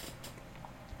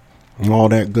and all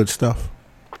that good stuff.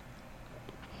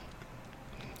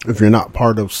 If you're not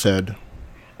part of said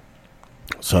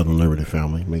Southern Liberty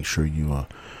family, make sure you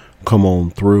come on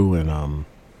through and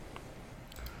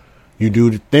you do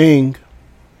the thing.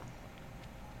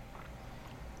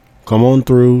 Come on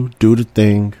through, do the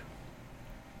thing.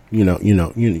 You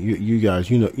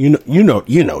guys, you know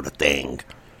the thing.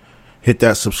 Hit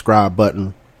that subscribe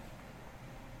button.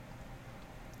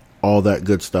 All that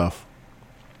good stuff.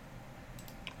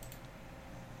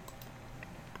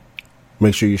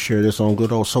 Make sure you share this on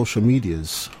good old social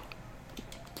medias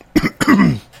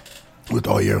with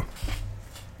all your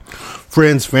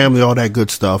friends, family, all that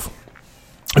good stuff.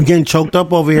 I'm getting choked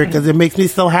up over here because it makes me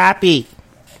so happy.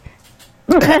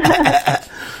 They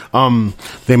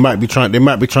might be trying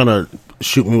to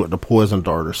shoot me with the poison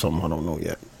dart or something. I don't know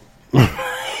yet.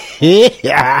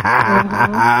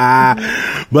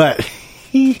 But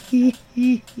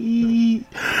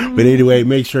anyway,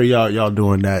 make sure y'all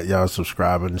doing that, y'all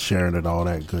subscribing and sharing it, all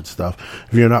that good stuff.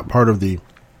 If you're not part of the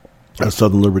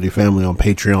Southern Liberty family on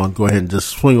Patreon, go ahead and just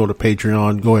swing over to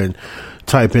Patreon. Go ahead and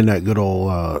type in that good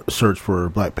old search for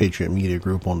Black Patriot Media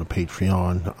Group on the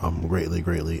Patreon.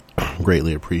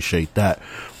 Greatly appreciate that.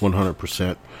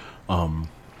 100%.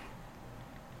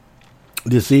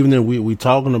 This evening we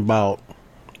talking about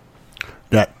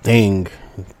that thing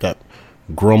that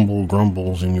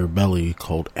grumbles in your belly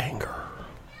called anger.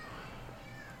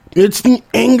 It's the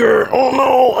anger. Oh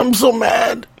no, I'm so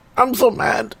mad.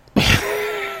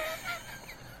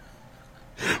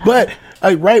 But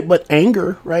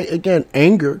anger, right? Again,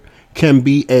 anger can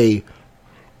be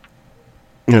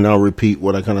and I'll repeat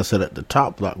what I kind of said at the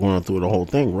top, not going through the whole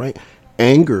thing, right?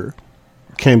 Anger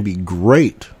can be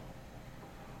great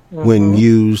when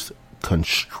used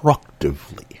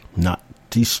constructively, not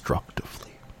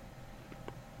destructively.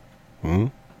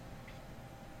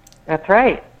 That's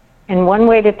right. And one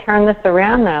way to turn this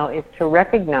around, though, is to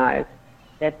recognize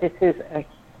that this is a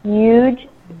huge,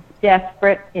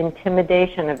 desperate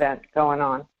intimidation event going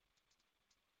on.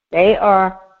 They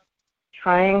are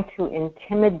trying to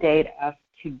intimidate us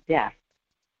to death,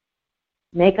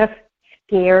 make us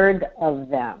scared of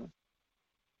them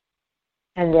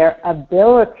and their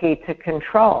ability to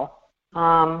control.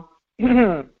 One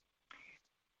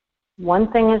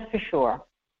thing is for sure,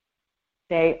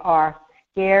 they are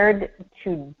scared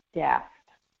to death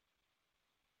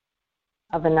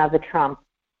of another Trump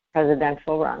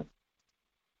presidential run.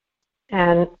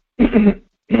 And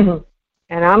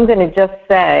I'm going to just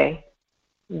say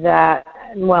that,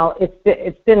 well,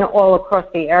 it's been all across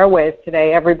the airwaves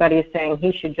today. Everybody's saying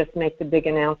he should just make the big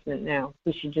announcement now.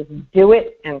 He should just do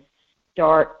it and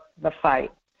start the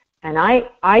fight. And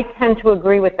I tend to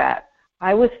agree with that.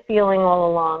 I was feeling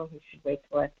all along he should wait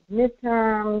till after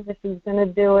midterms if he's going to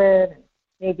do it. And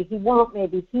maybe he won't.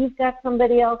 Maybe he's got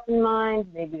somebody else in mind.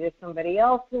 Maybe there's somebody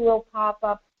else who will pop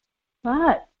up.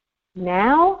 But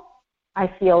now I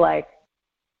feel like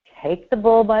take the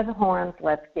bull by the horns.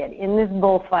 Let's get in this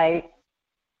bullfight.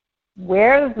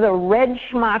 Where's the red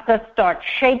schmata? Start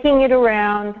shaking it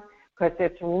around, because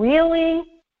it's really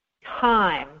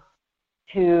time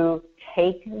to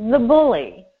take the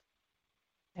bully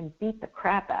and beat the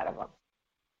crap out of him,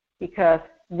 because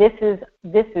this is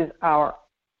our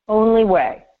only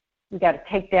way We got to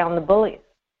take down the bullies.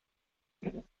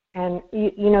 And,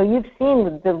 you've seen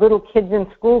with the little kids in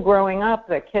school growing up,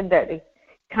 the kid that is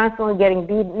constantly getting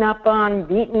beaten up on,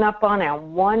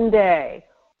 and one day,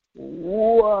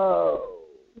 whoa,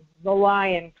 the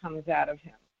lion comes out of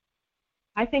him.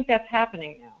 I think that's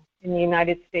happening now in the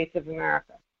United States of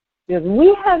America. Because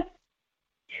we have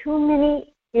too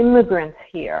many immigrants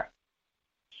here,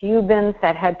 Cubans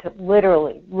that had to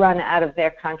literally run out of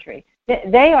their country.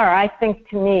 They are, I think,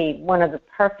 to me, one of the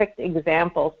perfect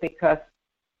examples because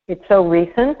it's so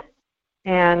recent,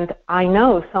 and I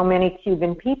know so many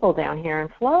Cuban people down here in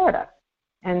Florida,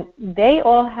 and they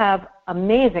all have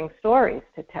amazing stories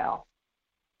to tell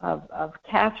of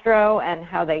Castro and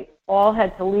how they all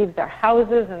had to leave their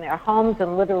houses and their homes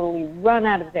and literally run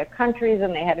out of their countries,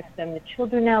 and they had to send the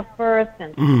children out first,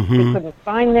 and they couldn't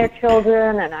find their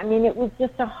children, and I mean, it was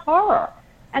just a horror.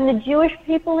 And the Jewish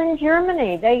people in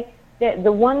Germany,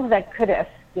 the ones that could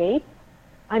escape,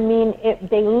 I mean,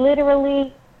 they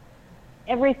literally,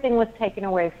 everything was taken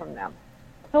away from them.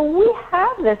 So we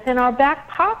have this in our back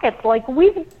pockets, like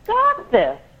we've got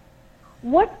this.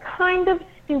 What kind of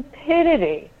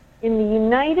stupidity in the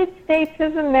United States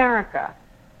of America,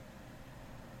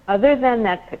 other than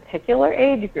that particular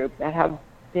age group that have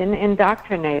been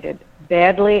indoctrinated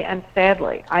badly and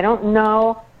sadly? I don't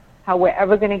know how we're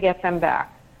ever going to get them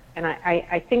back. And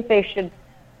I think they should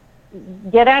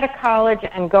get out of college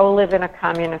and go live in a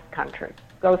communist country.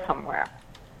 Go somewhere.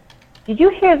 Did you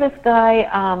hear this guy,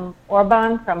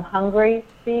 Orban from Hungary,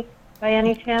 speak by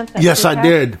any chance? Yes, I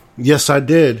did. Yes, I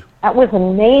did. That was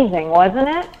amazing, wasn't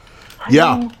it?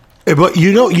 Yeah. But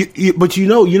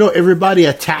everybody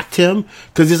attacked him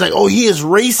because it's like, oh, he is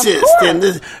racist,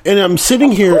 and I'm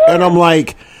sitting here and I'm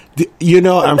like,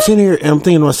 I'm sitting here and I'm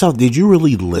thinking to myself, did you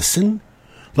really listen?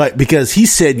 Like, because he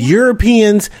said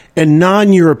Europeans and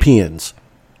non-Europeans.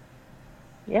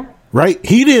 Yeah. Right?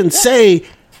 He didn't say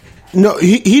no.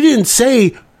 He didn't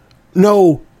say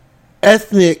no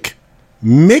ethnic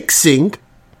mixing.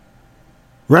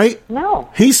 Right? No.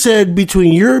 He said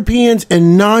between Europeans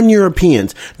and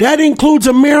non-Europeans. That includes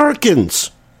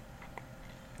Americans.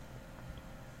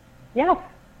 Yeah.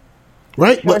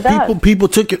 Right? Sure But people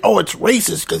took it, oh, it's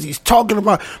racist because he's talking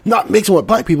about not mixing with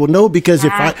black people. No, because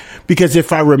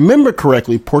if I remember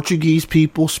correctly, Portuguese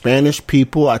people, Spanish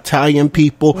people, Italian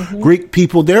people, Greek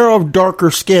people, they're of darker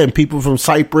skin. People from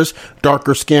Cyprus,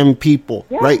 darker skin people,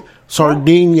 right?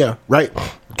 Sardinia, right?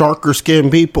 Darker skin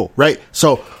people, right?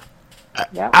 So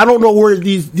I don't know where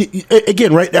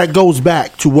again, right? That goes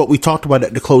back to what we talked about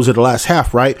at the close of the last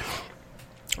half, right?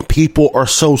 People are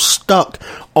so stuck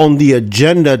on the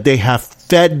agenda they have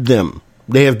fed them.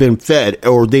 They have been fed,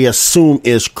 or they assume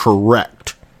is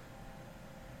correct.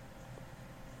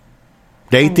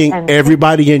 They think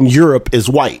everybody in Europe is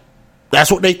white. That's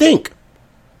what they think.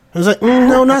 It's like,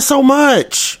 no, not so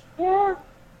much. Yeah.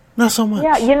 Not so much.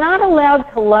 Yeah, you're not allowed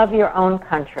to love your own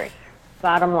country,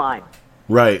 bottom line.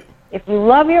 Right. If you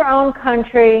love your own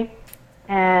country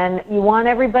and you want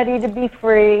everybody to be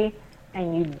free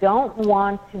and you don't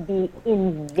want to be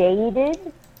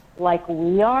invaded like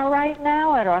we are right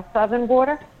now at our southern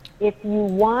border, if you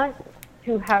want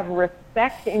to have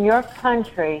respect in your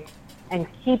country and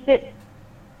keep it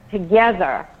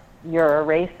together, you're a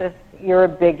racist, you're a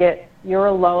bigot, you're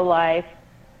a lowlife,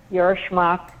 you're a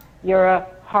schmuck, you're a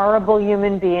horrible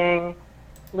human being.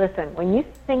 Listen, when you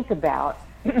think about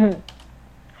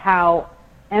how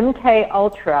MK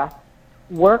Ultra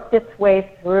worked its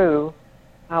way through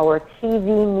our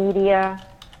TV media,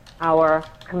 our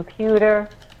computer,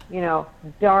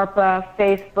 DARPA,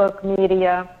 Facebook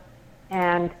media,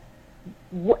 and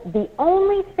the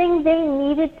only thing they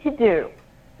needed to do,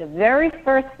 the very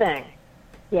first thing,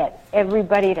 get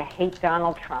everybody to hate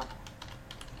Donald Trump.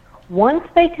 Once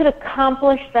they could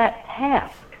accomplish that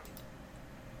task,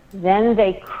 then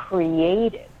they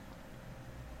created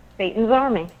Satan's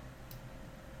army.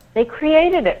 They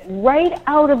created it right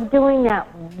out of doing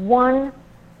that one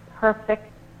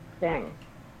perfect thing.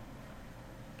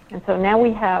 And so now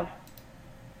we have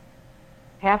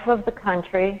half of the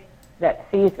country that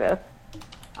sees this.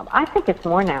 I think it's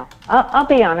more now. I'll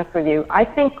be honest with you. I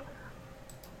think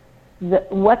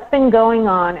what's been going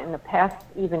on in the past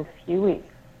even few weeks,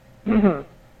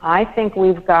 I think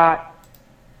we've got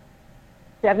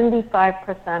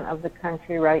 75% of the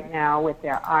country right now with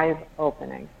their eyes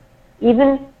opening.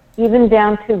 Even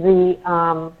down to the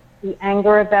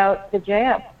anger about the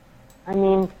jab. I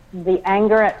mean, the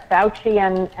anger at Fauci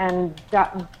and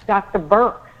Dr.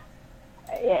 Birx.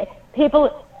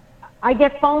 People, I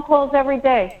get phone calls every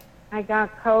day. I got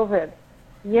COVID.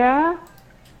 Yeah?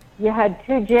 You had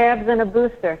 2 jabs and a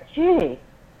booster. Gee,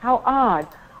 how odd.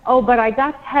 oh, but I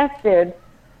got tested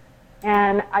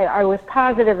and I was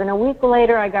positive, and a week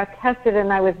later I got tested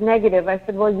and I was negative. I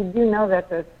said, well, you do know that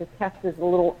the test is a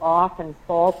little off and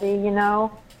faulty, you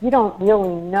know? You don't really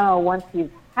know once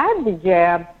you've had the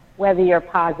jab whether you're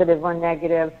positive or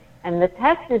negative, and the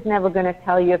test is never going to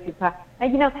tell you if you're positive.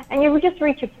 And, you know, and you just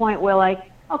reach a point where, like,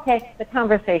 okay, the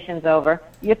conversation's over.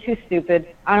 You're too stupid.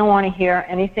 I don't want to hear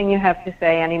anything you have to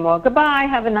say anymore. Goodbye.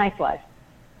 Have a nice life.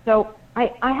 So I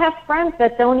have friends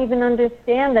that don't even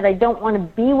understand that I don't want to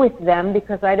be with them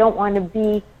because I don't want to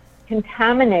be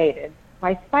contaminated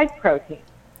by spike protein.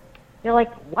 They're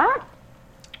like, what?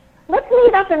 Let's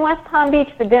meet up in West Palm Beach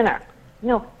for dinner.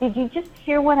 No, did you just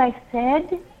hear what I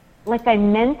said? Like I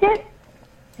meant it?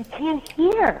 I can't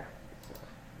hear.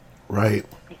 Right.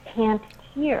 I can't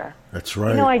hear. That's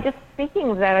right. You know, speaking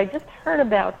of that, I just heard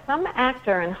about some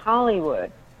actor in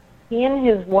Hollywood. He and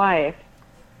his wife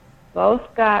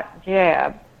both got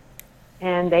jabs,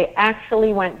 and they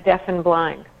actually went deaf and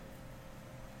blind.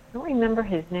 I don't remember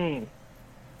his name.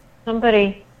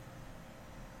 Somebody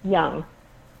young.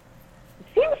 It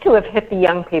seems to have hit the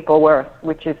young people worse,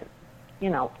 which is, you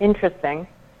know, interesting,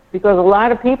 because a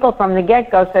lot of people from the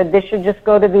get-go said this should just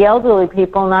go to the elderly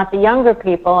people, not the younger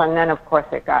people, and then, of course,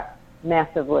 it got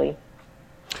massively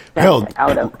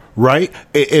out of. Right?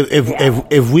 If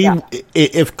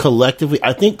collectively,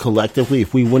 I think collectively,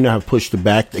 if we wouldn't have pushed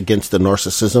back against the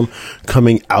narcissism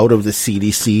coming out of the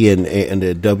CDC and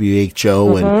the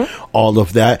WHO and all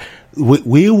of that,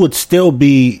 we would still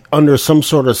be under some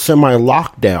sort of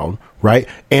semi-lockdown, right?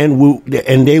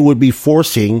 And they would be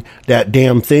forcing that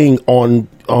damn thing on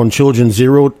children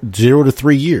 0 to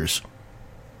 3 years.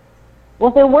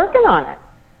 Well, they're working on it.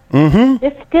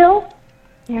 They're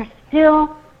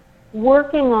still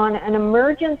working on an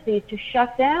emergency to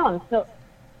shut down. So,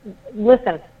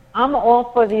 listen, I'm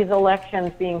all for these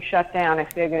elections being shut down if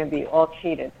they're going to be all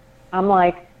cheated. I'm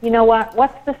like, you know what?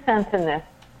 What's the sense in this?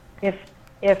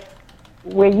 If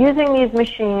we're using these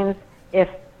machines, if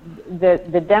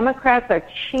the Democrats are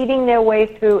cheating their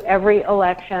way through every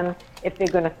election, if they're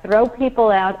going to throw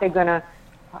people out, they're going to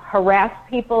harass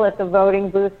people at the voting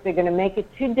booths, they're going to make it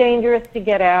too dangerous to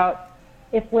get out.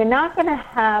 If we're not going to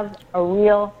have a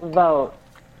real vote,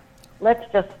 let's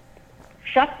just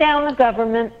shut down the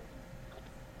government.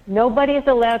 Nobody's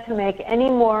allowed to make any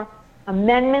more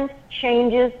amendments,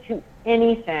 changes to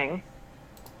anything.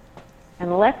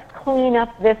 And let's clean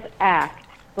up this act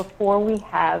before we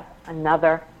have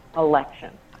another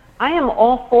election. I am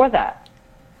all for that.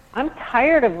 I'm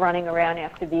tired of running around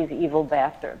after these evil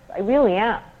bastards. I really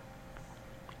am.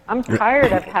 I'm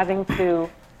tired of having to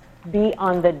be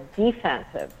on the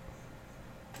defensive.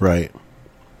 Right.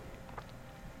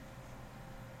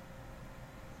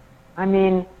 I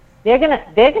mean, they're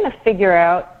gonna figure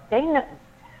out. They know.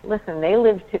 Listen, they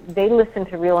listen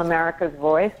to Real America's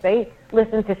Voice. They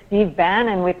listen to Steve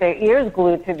Bannon with their ears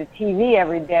glued to the TV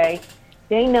every day.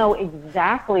 They know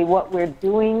exactly what we're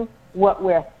doing, what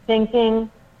we're thinking.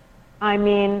 I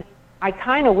mean, I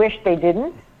kind of wish they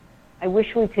didn't. I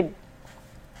wish we could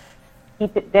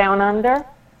keep it down under.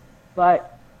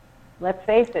 But let's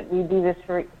face it, we do this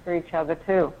for each other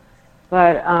too.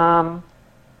 But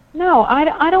no,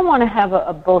 I don't want to have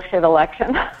a bullshit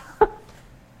election.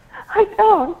 I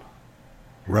don't.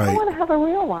 Right. I want to have a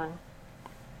real one.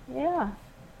 Yeah.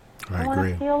 I want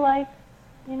agree. to feel like,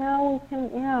 you know, we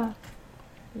can.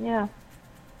 Yeah.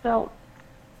 So,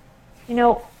 you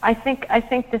know, I think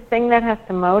the thing that has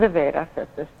to motivate us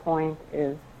at this point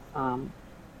is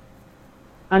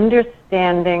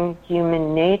understanding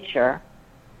human nature.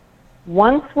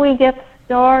 Once we get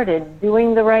started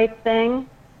doing the right thing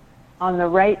on the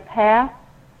right path,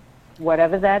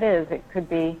 whatever that is, it could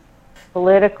be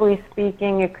politically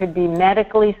speaking, it could be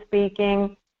medically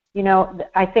speaking, you know,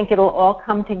 I think it'll all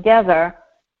come together.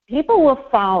 People will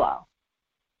follow.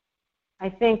 I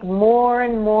think more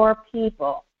and more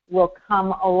people will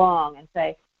come along and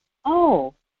say,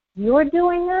 oh, you're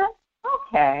doing that?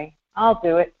 Okay, I'll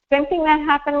do it. Same thing that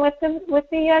happened with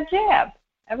the jab.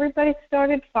 Everybody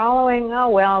started following, oh,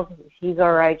 well, he's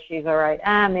all right, she's all right.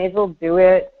 May as well do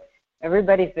it.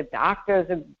 The doctors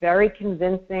are very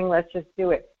convincing, let's just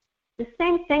do it. The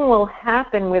same thing will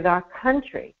happen with our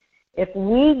country. If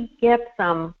we get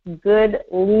some good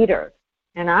leaders,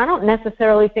 and I don't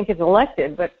necessarily think it's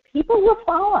elected, but people will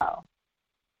follow.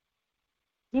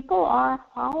 People are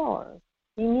followers.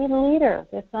 You need leaders.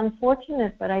 It's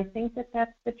unfortunate, but I think that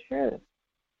that's the truth.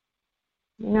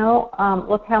 You know,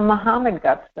 look how Muhammad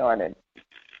got started.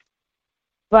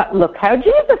 But look how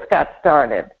Jesus got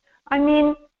started. I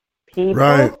mean,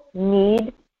 people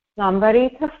need somebody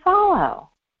to follow.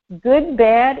 Good,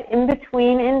 bad, in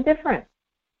between, indifferent.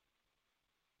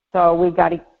 So we got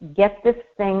to get this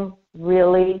thing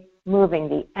really moving.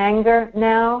 The anger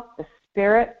now, the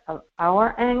spirit of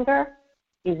our anger,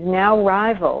 is now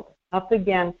rivaled up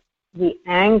against the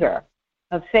anger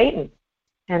of Satan.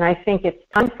 And I think it's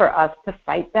time for us to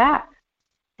fight back.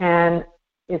 And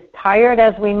as tired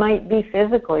as we might be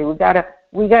physically, we got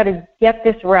to get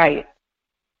this right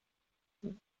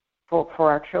for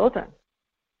our children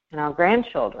and our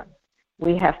grandchildren.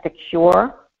 We have to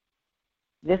cure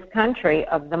this country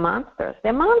of the monsters.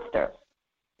 They're monsters.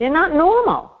 They're not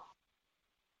normal.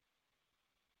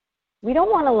 We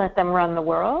don't want to let them run the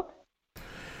world.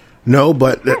 No,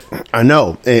 but I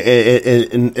know.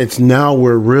 And it's now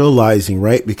we're realizing,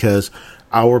 right? Because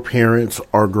our parents,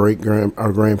 our grandparents,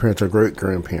 our great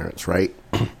grandparents, right,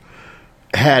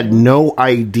 had no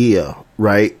idea,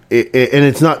 right? And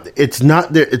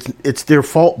it's their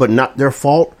fault, but not their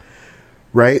fault,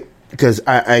 right? Because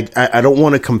I don't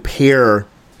want to compare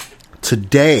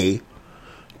today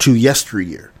to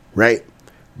yesteryear, right?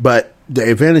 But the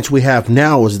advantage we have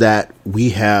now is that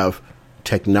we have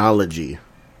technology.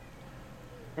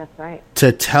 That's right.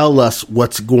 To tell us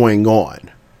what's going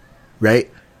on, right?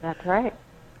 That's right.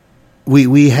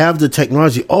 We have the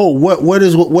technology. Oh, what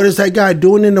is that guy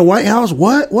doing in the White House?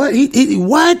 What? He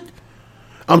what?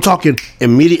 I'm talking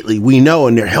immediately. We know,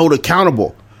 and they're held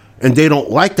accountable, and they don't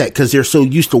like that because they're so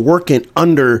used to working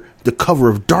under the cover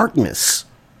of darkness.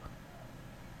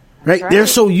 Right? They're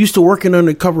so used to working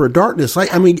under cover of darkness.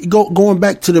 Like, I mean, going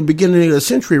back to the beginning of the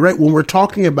century, right? When we're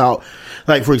talking about,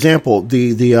 like, for example,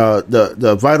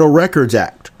 the Vital Records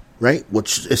Act, right?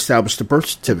 Which established the birth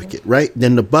certificate, right?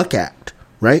 Then the Buck Act,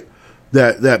 right?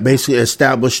 That basically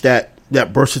established that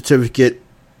birth certificate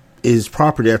is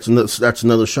property. That's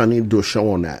another show. I need to do a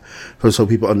show on that so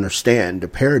people understand the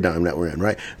paradigm that we're in,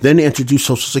 right? Then they introduce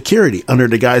Social Security under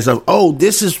the guise of, oh,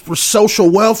 this is for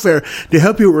social welfare to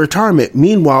help you with retirement.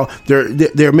 Meanwhile,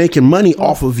 they're making money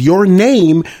off of your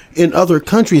name in other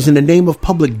countries in the name of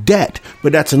public debt.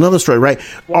 But that's another story, right?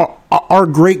 Our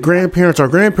great-grandparents, our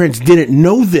grandparents didn't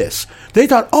know this. They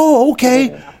thought, oh,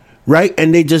 okay, right?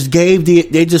 And they just said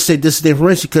this is the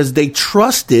information because they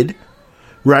trusted,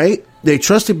 right? They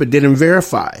trusted but didn't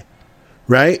verify,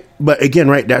 right? But again,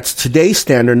 right, that's today's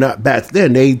standard, not back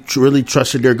then. They really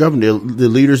trusted their government. The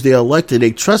leaders they elected,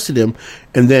 they trusted them,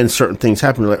 and then certain things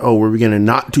happened. Like, oh, we're beginning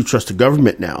not to trust the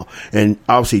government now. And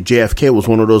obviously JFK was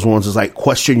one of those ones that's like,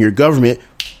 question your government.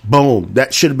 Boom.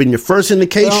 That should have been your first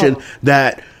indication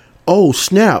that, oh,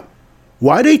 snap.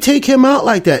 Why'd they take him out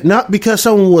like that? Not because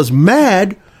someone was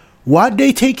mad. Why'd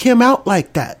they take him out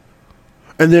like that?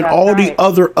 And then the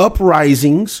other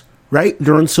uprisings, right,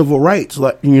 during civil rights,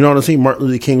 like, you know what I'm saying? Martin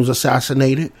Luther King was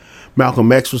assassinated.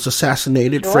 Malcolm X was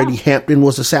assassinated. Sure. Freddie Hampton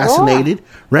was assassinated,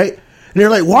 right? And they're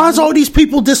like, why is all these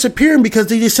people disappearing? Because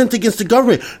they dissent against the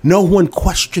government. No one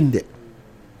questioned it.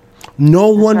 No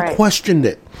one questioned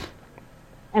it.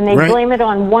 And they blame it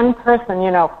on one person,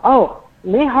 you know. Oh,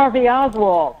 Lee Harvey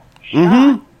Oswald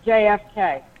shot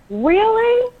JFK.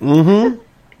 Really? Mm-hmm.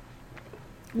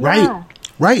 Yeah.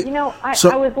 Right. You know, I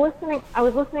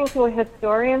was listening to a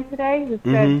historian today who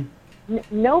said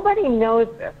nobody knows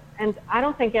this, and I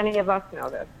don't think any of us know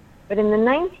this, but in the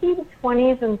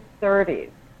 1920s and 30s,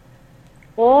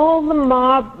 all the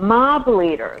mob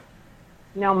leaders,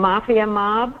 you know, mafia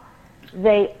mob,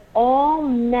 they all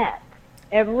met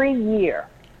every year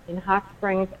in Hot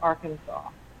Springs, Arkansas.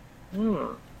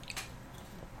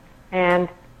 And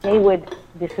they would,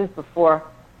 this is before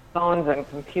phones and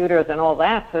computers and all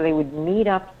that, so they would meet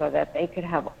up so that they could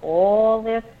have all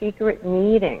their secret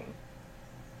meetings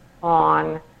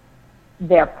on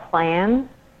their plans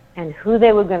and who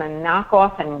they were going to knock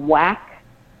off and whack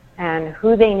and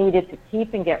who they needed to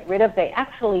keep and get rid of. They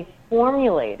actually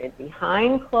formulated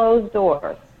behind closed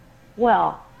doors.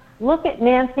 Well, look at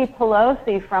Nancy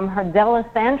Pelosi from her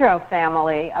D'Alessandro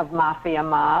family of mafia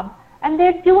mob, and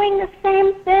they're doing the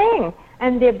same thing.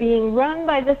 And they're being run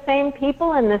by the same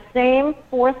people and the same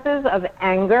forces of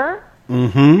anger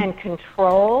and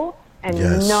control and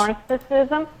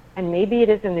narcissism. And maybe it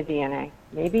is in the DNA.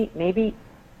 Maybe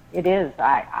it is.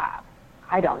 I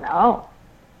don't know.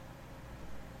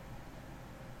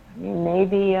 I mean,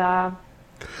 maybe. I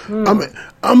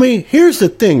mean, here's the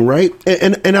thing, right?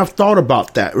 And I've thought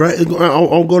about that, right?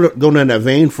 I'll go down that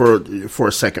vein for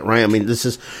a second, right? I mean, this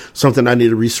is something I need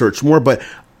to research more, but.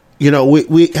 You know,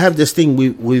 we have this thing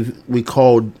we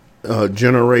called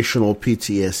generational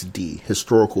PTSD,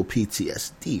 historical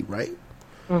PTSD, right?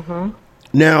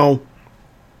 Now,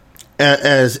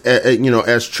 as you know,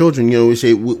 as children, you know, we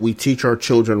say we teach our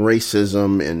children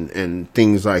racism and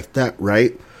things like that,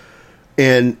 right?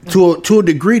 And to a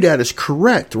degree, that is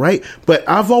correct, right? But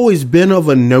I've always been of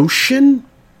a notion,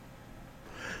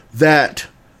 that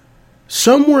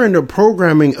somewhere in the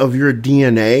programming of your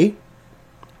DNA,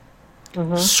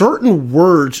 certain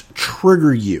words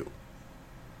trigger you.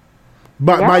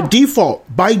 By default,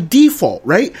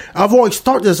 right? I've always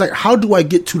thought this, like, how do I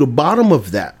get to the bottom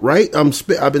of that, right? I've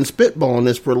been spitballing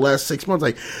this for the last 6 months.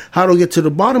 Like, how do I get to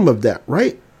the bottom of that,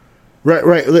 right?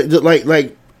 Right.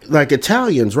 Like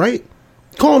Italians, right?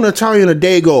 Call an Italian a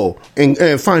dago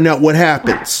and find out what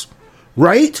happens,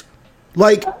 right?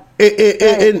 Like,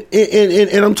 and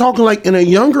I'm talking like in a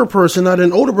younger person, not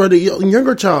an older brother, a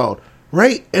younger child,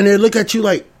 right? And they look at you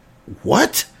like,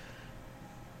 what?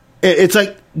 It's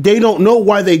like they don't know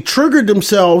why they triggered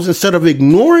themselves instead of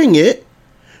ignoring it,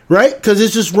 right? Because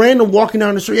it's just random walking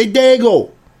down the street. Hey,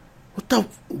 dago.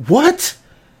 What?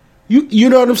 You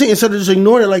know what I'm saying? Instead of just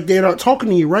ignoring it like they're not talking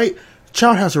to you, right? The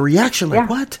child has a reaction like,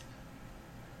 what?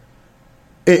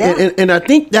 And I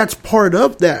think that's part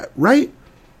of that, right?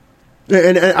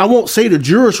 And I won't say the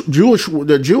Jewish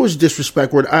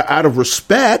disrespect word out of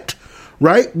respect,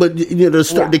 right? But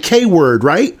the K word,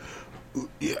 right?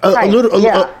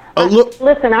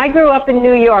 Listen, I grew up in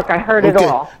New York. I heard it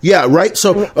all. Yeah, right.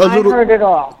 So I heard it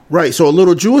all. Right. So a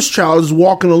little Jewish child is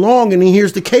walking along and he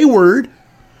hears the K word,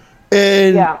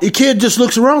 and the kid just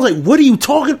looks around like, "What are you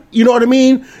talking?" You know what I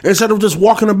mean? Instead of just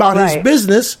walking about his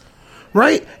business,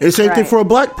 right? And same thing for a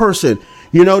black person.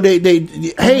 You know, they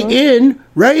hey in,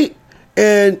 right?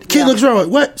 And kid looks around like,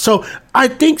 what? So I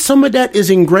think some of that is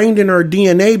ingrained in our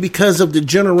DNA because of the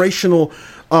generational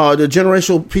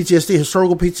PTSD,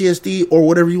 historical PTSD, or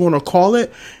whatever you want to call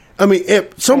it. I mean,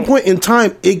 at some point in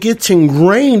time, it gets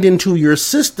ingrained into your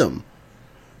system,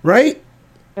 right?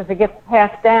 Because it gets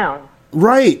passed down.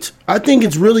 Right. I think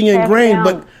it's really ingrained,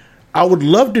 but I would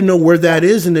love to know where that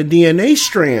is in the DNA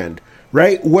strand,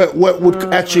 right? What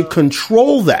would actually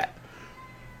control that,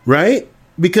 right?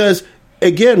 Because,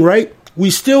 again, right, we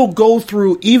still go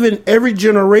through, even every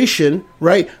generation,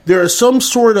 right? There is some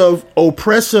sort of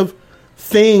oppressive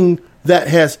thing that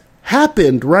has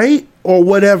happened, right? Or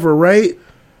whatever, right?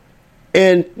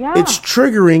 And it's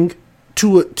triggering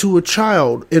to a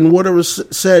child in whatever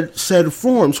said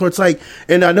form. So it's like,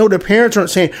 and I know the parents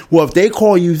aren't saying, well, if they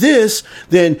call you this,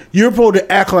 then you're supposed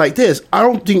to act like this. I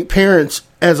don't think parents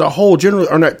as a whole generally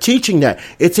are not teaching that.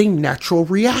 It's a natural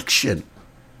reaction.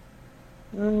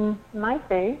 Might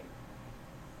be.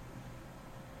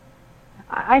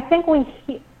 I think we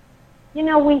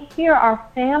hear our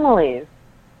families,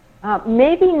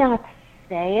 maybe not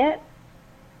say it.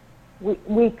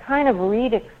 We kind of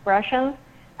read expressions,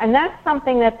 and that's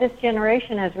something that this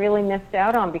generation has really missed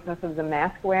out on because of the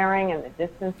mask wearing and the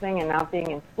distancing and not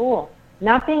being in school.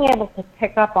 Not being able to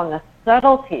pick up on the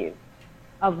subtleties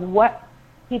of what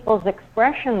people's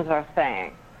expressions are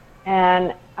saying.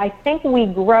 And I think we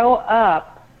grow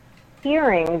up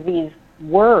hearing these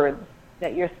words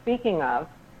that you're speaking of,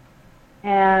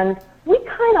 and we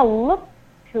kind of look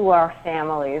to our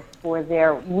families for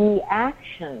their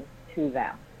reaction to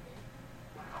them,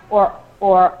 or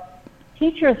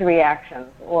teachers' reactions,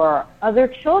 or other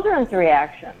children's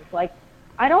reactions. Like,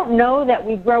 I don't know that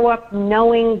we grow up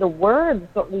knowing the words,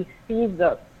 but we see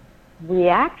the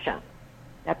reaction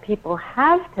that people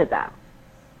have to them,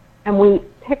 and we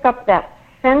pick up that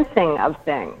sensing of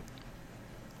things,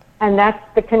 and that's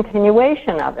the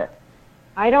continuation of it.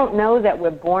 I don't know that we're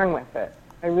born with it.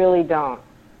 I really don't.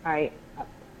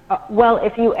 Well,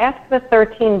 if you ask the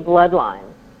 13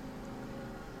 bloodlines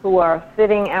who are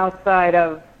sitting outside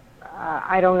of,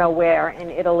 I don't know where, in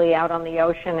Italy, out on the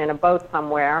ocean in a boat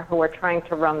somewhere, who are trying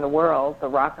to run the world, the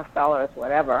Rockefellers,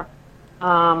 whatever,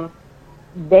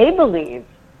 they believe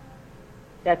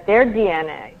that their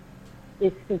DNA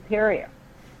is superior,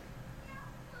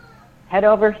 head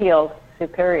over heels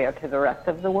superior to the rest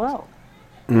of the world.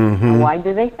 Mm-hmm. Why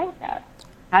do they think that?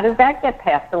 How does that get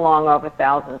passed along over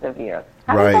thousands of years?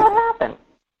 How does that happen?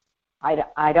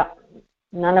 I don't.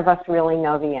 None of us really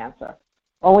know the answer.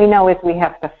 All we know is we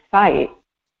have to fight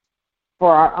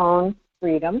for our own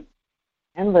freedom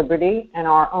and liberty and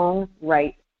our own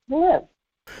right to live.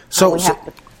 So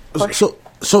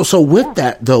with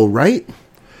that though, right?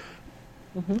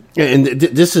 Mm-hmm. And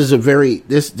this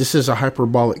is a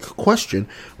hyperbolic question,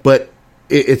 but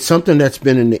it's something that's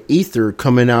been in the ether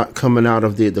coming out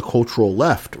of the cultural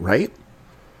left, right?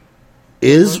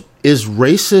 Is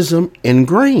racism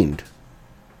ingrained?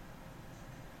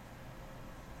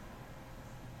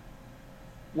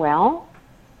 Well,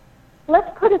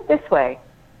 let's put it this way.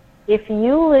 If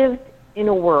you lived in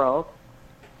a world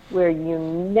where you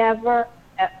never,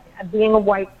 being a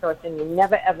white person, you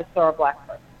never ever saw a black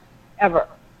person, ever,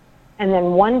 and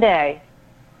then one day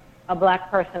a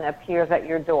black person appears at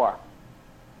your door,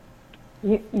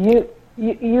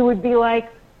 you would be like,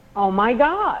 oh my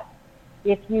God,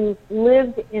 if you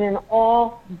lived in an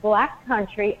all-black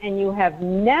country and you have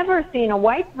never seen a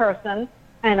white person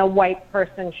and a white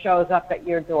person shows up at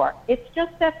your door, it's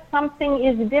just that something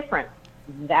is different.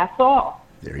 That's all.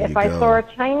 If I saw a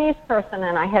Chinese person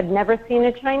and I had never seen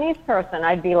a Chinese person,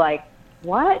 I'd be like,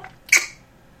 what?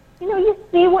 You know, you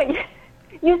see what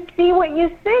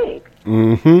you see.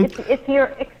 Mm-hmm. It's your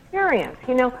experience.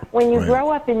 You know, when you grow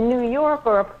up in New York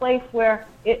or a place where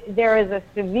there is a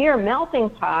severe melting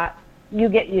pot, you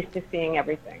get used to seeing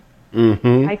everything.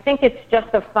 Mm-hmm. I think it's just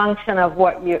a function of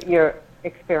what your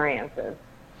experience is.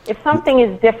 If something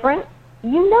is different,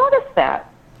 you notice that.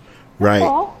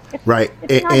 Right. Right.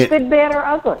 It's not good, bad, or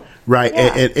ugly. Right.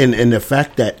 Yeah. And the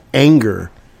fact that anger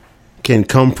can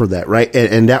come from that, right?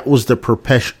 And that was the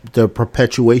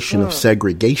perpetuation of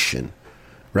segregation,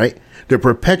 right? The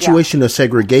perpetuation of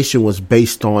segregation was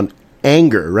based on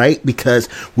anger, right? Because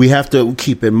we have to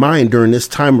keep in mind during this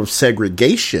time of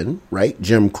segregation, right?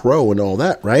 Jim Crow and all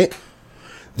that, right?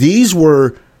 These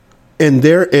were in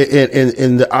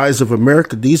the eyes of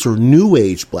America, these are new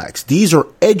age blacks. These are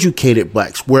educated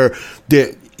blacks where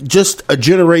just a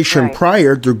generation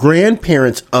prior, the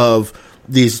grandparents of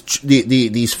these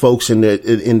folks in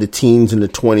the teens and the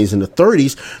 20s and the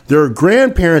 30s, their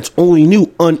grandparents only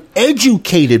knew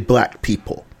uneducated black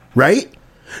people, right?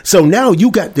 So now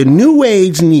you got the new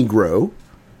age Negro,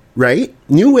 right?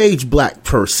 New age black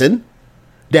person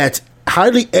that's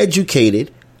highly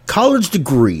educated, college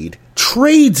degreed,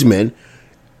 tradesman,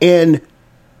 and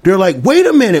they're like, wait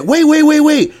a minute,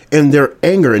 wait, and they're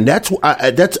angry, and that's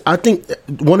I think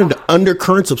one of the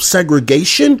undercurrents of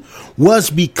segregation was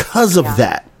because of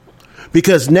that,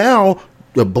 because now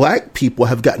the black people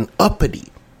have gotten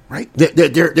uppity, right?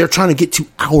 They're trying to get to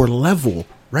our level,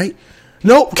 right?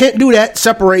 Nope, can't do that.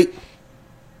 Separate,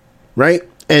 right?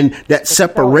 And that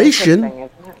separation,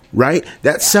 right?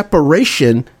 That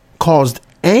separation caused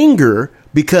anger.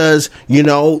 Because, you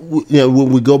know, when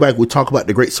we go back, we talk about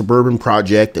the Great Suburban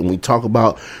Project and we talk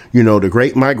about, you know, the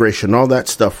Great Migration, all that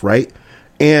stuff, right?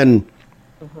 And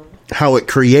how it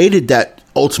created that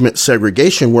ultimate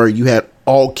segregation where you had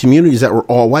all communities that were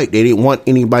all white. They didn't want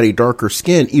anybody darker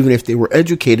skinned, even if they were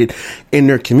educated in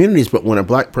their communities. But when a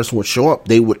black person would show up,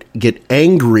 they would get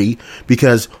angry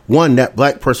because, one, that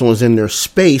black person was in their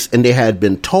space and they had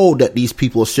been told that these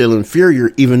people are still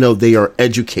inferior, even though they are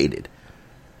educated.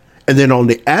 And then on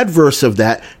the adverse of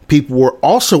that, people were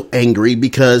also angry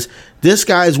because this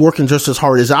guy is working just as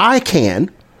hard as I can,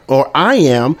 or I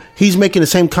am. He's making the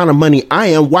same kind of money I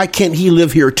am. Why can't he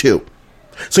live here too?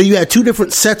 So you had two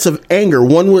different sets of anger.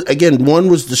 One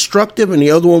was destructive and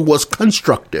the other one was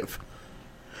constructive.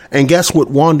 And guess what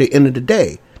won the end of the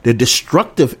day? The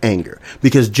destructive anger,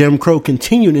 because Jim Crow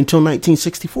continued until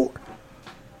 1964.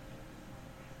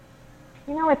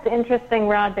 You know, it's interesting,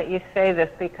 Rod, that you say this,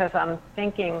 because I'm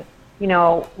thinking, you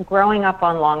know, growing up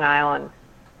on Long Island,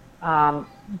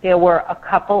 there were a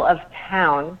couple of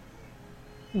towns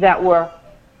that were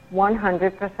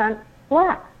 100%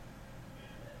 black.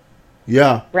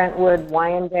 Yeah. Brentwood,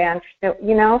 Wyandanch,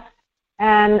 you know.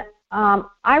 And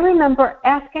I remember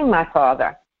asking my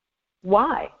father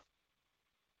why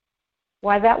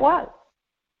that was.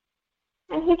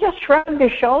 And he just shrugged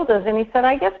his shoulders and he said,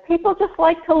 I guess people just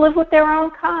like to live with their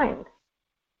own kind.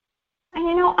 And,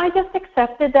 you know, I just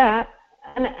accepted that.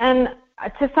 And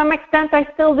to some extent, I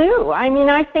still do. I mean,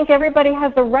 I think everybody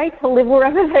has the right to live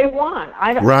wherever they want.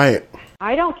 I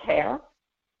don't care.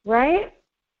 Right?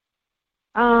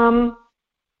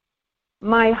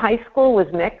 My high school was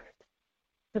mixed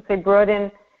because they brought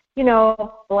in, you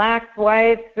know, blacks,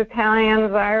 whites,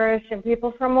 Italians, Irish, and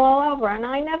people from all over. And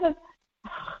I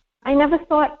never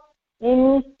thought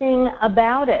anything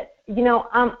about it. You know,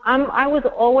 I was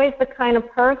always the kind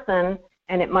of person,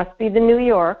 and it must be the New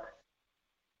York,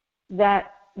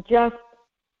 that just,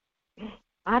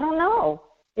 I don't know,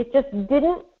 it just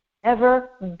didn't ever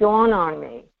dawn on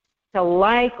me to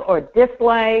like or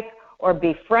dislike or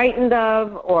be frightened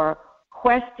of or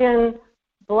question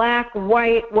black,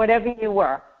 white, whatever you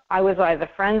were. I was either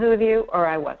friends with you or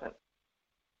I wasn't.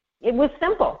 It was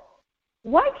simple.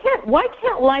 Why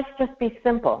can't life just be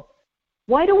simple?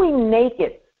 Why do we make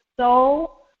it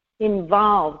so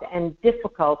involved and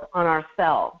difficult on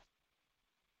ourselves?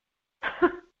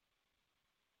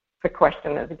 The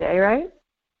question of the day, right?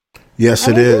 Yes,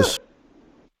 it is.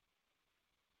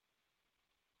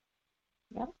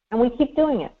 Yep. And we keep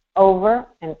doing it over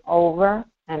and over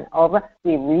and over.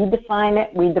 We redefine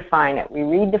it, we define it. We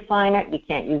redefine it. You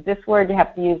can't use this word, you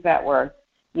have to use that word.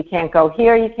 You can't go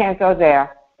here, you can't go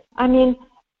there. I mean,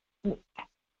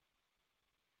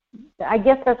 I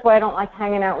guess that's why I don't like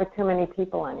hanging out with too many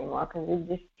people anymore, because it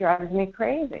just drives me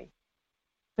crazy.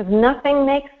 Because nothing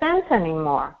makes sense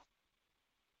anymore.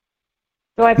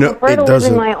 So I prefer to live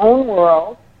in my own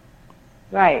world.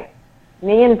 Right.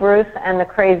 Me and Bruce and the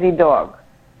crazy dog.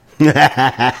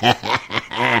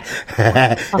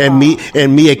 and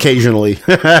me occasionally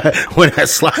when I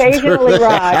slide occasionally through.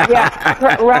 Rod,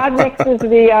 yeah. Rod mixes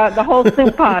the whole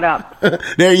soup pot up.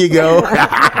 There you go.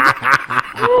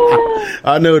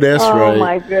 I know that's right. Oh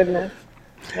my goodness,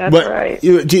 that's right.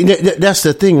 That's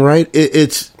the thing, right?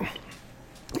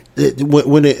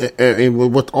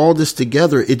 With all this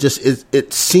together,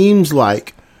 it seems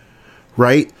like,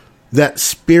 right, that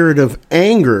spirit of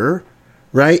anger,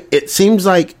 right? It seems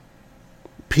like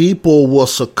people will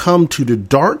succumb to the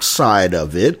dark side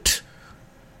of it.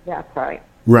 That's right.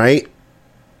 Right?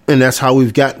 And that's how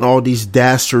we've gotten all these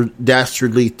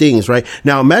dastardly things, right?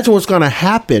 Now, imagine what's going to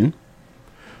happen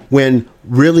when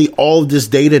really all of this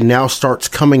data now starts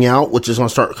coming out, which is going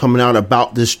to start coming out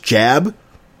about this jab.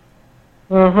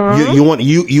 Mm-hmm.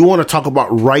 You want to talk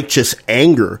about righteous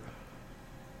anger.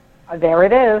 There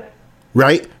it is.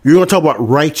 Right? You're going to talk about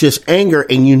righteous anger,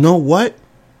 and you know what?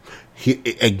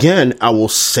 Again, I will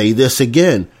say this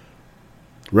again,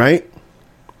 right?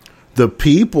 The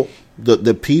people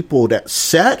that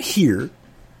sat here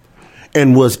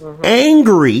and was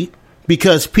angry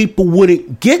because people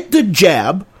wouldn't get the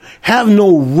jab have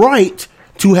no right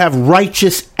to have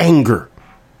righteous anger.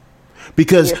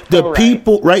 Because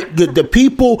people, right? The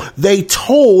people they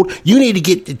told you need to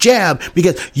get the jab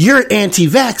because you're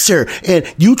anti-vaxxer,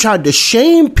 and you tried to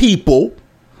shame people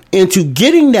into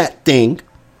getting that thing,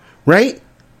 right?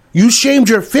 You shamed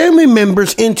your family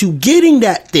members into getting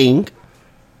that thing.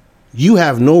 You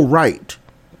have no right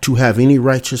to have any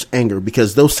righteous anger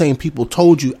because those same people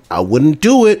told you I wouldn't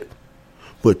do it,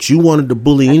 but you wanted to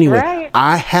bully anyway. Right.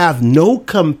 I have no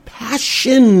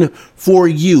compassion for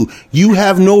you. You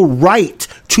have no right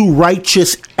to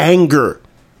righteous anger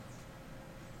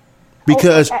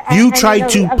because you tried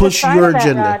to push your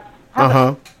agenda. Go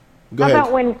ahead. How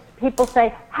about when people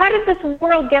say, how did this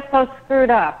world get so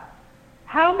screwed up?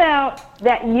 How about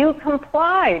that you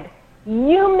complied?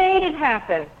 You made it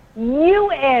happen. You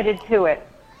added to it.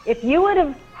 If you would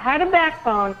have had a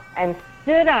backbone and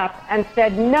stood up and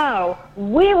said no,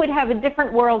 we would have a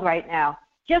different world right now.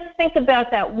 Just think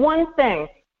about that one thing.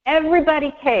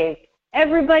 Everybody caved.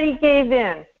 Everybody gave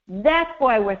in. That's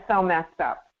why we're so messed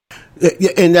up.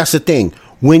 And that's the thing.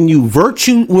 When you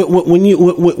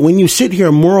when you sit here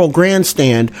and moral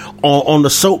grandstand on the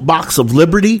soapbox of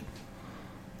liberty,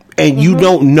 and you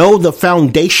don't know the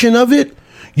foundation of it,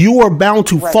 you are bound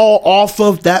to fall off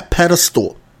of that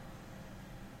pedestal.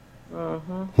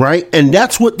 Right? And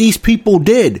that's what these people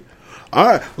did.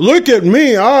 Look at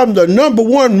me. I'm the number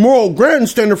one moral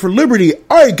grandstander for liberty.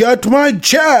 I got my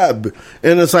jab.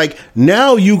 And it's like,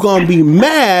 now you're going to be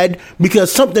mad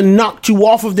because something knocked you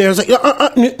off of there. It's like,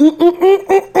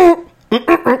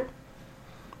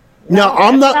 Now,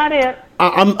 I'm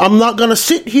not going to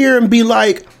sit here and be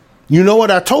like, you know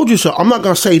what, I told you so. I'm not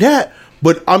going to say that.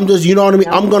 But I'm just, you know what I mean?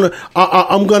 No.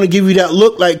 I'm gonna give you that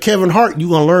look like Kevin Hart. You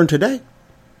gonna learn today?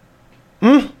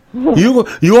 You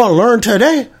gonna learn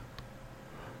today?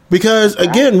 Because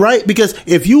again, right? Because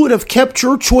if you would have kept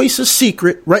your choice a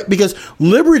secret, right? Because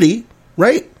liberty,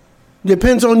 right,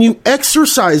 depends on you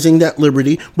exercising that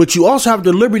liberty, but you also have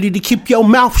the liberty to keep your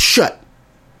mouth shut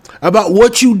about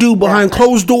what you do behind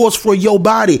closed doors for your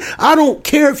body. I don't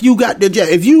care if you got the jab.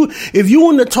 If you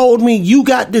wouldn't have told me you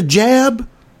got the jab.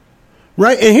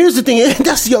 Right. And here's the thing.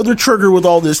 That's the other trigger with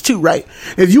all this, too. Right.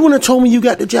 If you wouldn't have told me you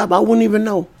got the job, I wouldn't even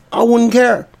know. I wouldn't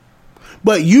care.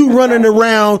 But you running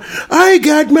around, I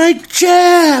got my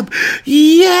jab.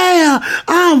 Yeah,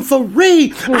 I'm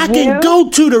free. I can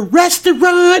go to the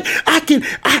restaurant. I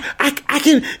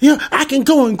can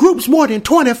go in groups more than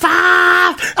 25.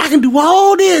 I can do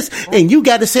all this. And you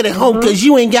got to sit at home because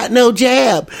you ain't got no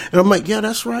jab. And I'm like, yeah,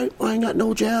 that's right. I ain't got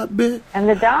no jab, bitch. And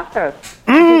the doctors,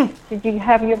 did you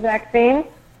have your vaccine?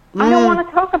 I don't want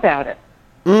to talk about it.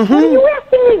 What are you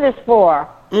asking me this for?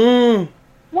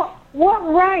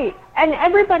 What right? And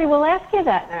everybody will ask you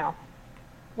that now.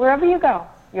 Wherever you go.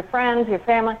 Your friends, your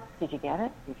family. Did you get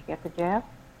it? Did you get the jab?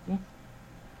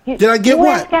 Did I get what?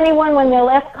 Did you ask anyone when their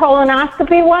last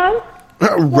colonoscopy was?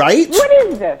 Right? What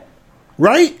is this?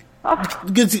 Right?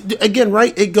 Because, again,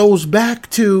 right, it goes back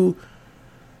to,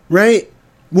 right,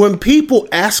 when people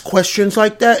ask questions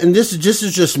like that, and this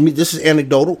is just me, this is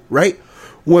anecdotal, right?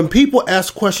 When people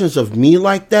ask questions of me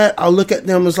like that, I look at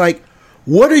them as like,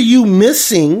 what are you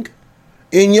missing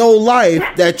in your life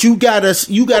that you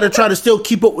gotta try to still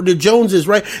keep up with the Joneses,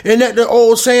 right? And that the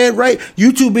old saying, right?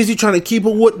 You too busy trying to keep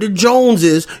up with the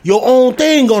Joneses, your own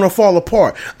thing gonna fall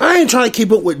apart. I ain't trying to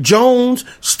keep up with Jones,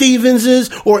 Stevenses,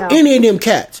 or any of them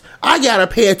cats. I gotta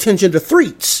pay attention to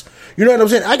Threats. You know what I'm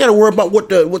saying? I gotta worry about what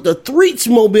the Threats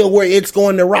mobile, where it's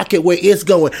going, the rocket where it's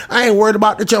going. I ain't worried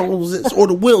about the Joneses or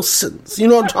the Wilsons. You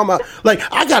know what I'm talking about? Like,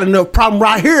 I got enough problem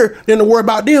right here than to worry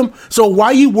about them. So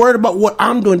why you worried about what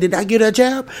I'm doing? Did I get a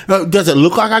jab? Does it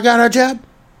look like I got a jab?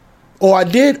 Oh, I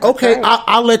did? Okay, right.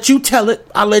 I'll let you tell it.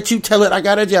 I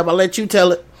got a jab. I'll let you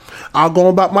tell it. I'll go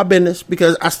about my business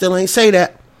because I still ain't say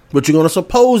that. But you're going to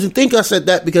suppose and think I said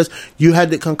that because you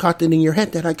had it concocted in your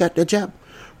head that I got the jab,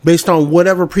 based on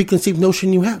whatever preconceived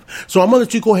notion you have. So I'm going to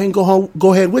let you go ahead and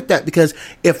go ahead with that, because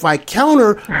if I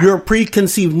counter your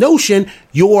preconceived notion,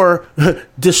 your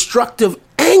destructive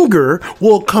anger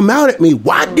will come out at me.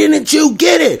 Why didn't you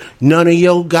get it? None of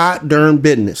your goddamn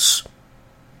business.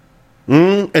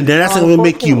 And then that's going to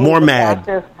make you more mad.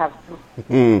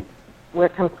 We're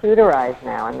computerized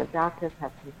now, and the doctors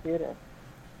have computers.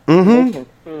 Mm-hmm. They can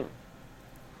see.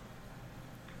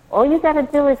 All you got to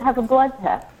do is have a blood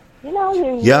test. You know,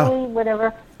 usually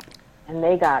whatever, and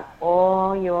they got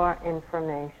all your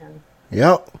information.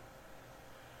 Yep.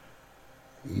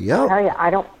 I tell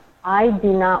you, I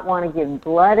do not want to give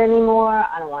blood anymore.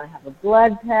 I don't want to have a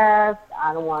blood test.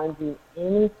 I don't want to do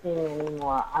anything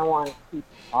anymore. I want to keep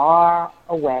far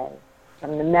away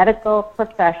from the medical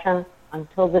profession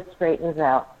until this straightens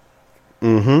out.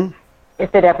 Mm-hmm.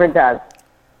 If it ever does.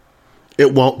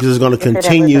 It won't, because it's going to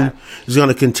continue. It's going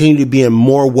to continue being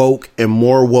more woke and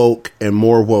more woke and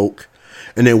more woke.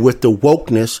 And then with the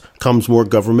wokeness comes more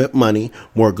government money,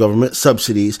 more government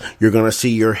subsidies. You're going to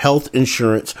see your health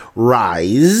insurance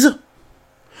rise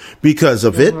because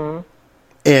of it.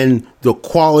 And the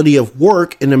quality of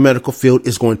work in the medical field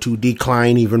is going to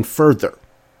decline even further.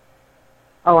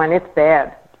 Oh, and it's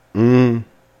bad.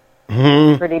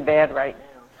 Mm-hmm. Pretty bad right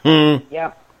now.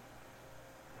 Yep.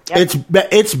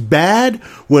 It's bad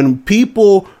when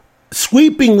people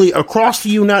sweepingly across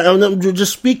the I'm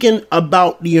just speaking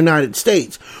about the United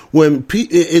States, when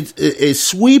it's a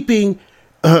sweeping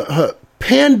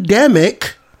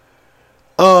pandemic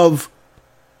of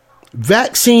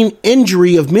vaccine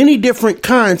injury of many different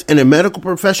kinds, and the medical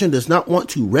profession does not want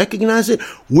to recognize it.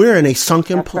 We're in a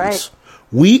sunken place. Right.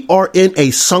 We are in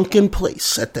a sunken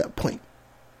place at that point.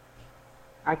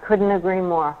 I couldn't agree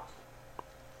more.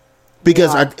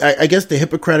 Because I guess the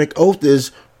Hippocratic oath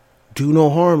is do no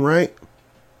harm, right?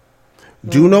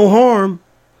 Do no harm.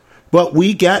 But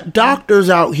we got doctors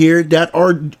out here that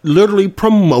are literally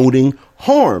promoting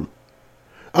harm.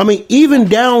 I mean, even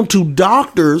down to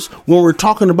doctors when we're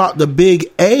talking about the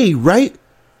big A, right?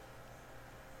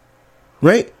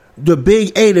 Right? The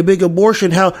big A, the big abortion,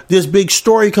 how this big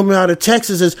story coming out of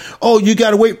Texas is, oh, you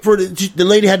got to wait for the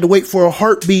lady had to wait for a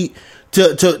heartbeat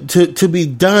to be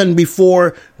done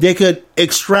before they could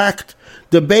extract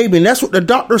the baby. And that's what the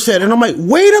doctor said. And I'm like,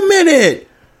 wait a minute.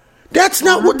 That's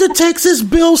not what the Texas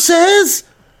bill says.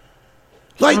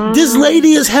 Like, this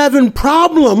lady is having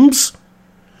problems.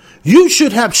 You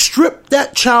should have stripped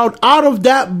that child out of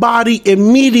that body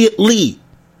immediately.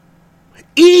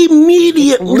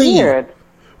 Immediately. Weird.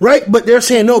 Right? But they're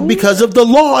saying no because of the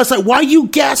law. It's like, why are you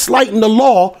gaslighting the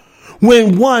law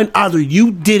when, one, either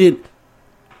you didn't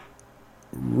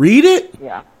read it?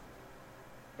 Yeah.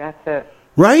 That's it.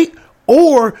 Right?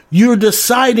 Or you're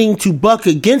deciding to buck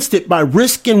against it by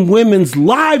risking women's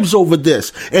lives over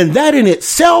this. And that in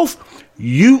itself,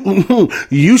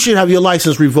 you should have your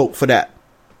license revoked for that.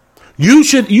 You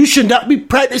should not be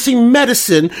practicing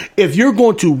medicine if you're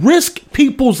going to risk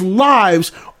people's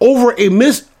lives over a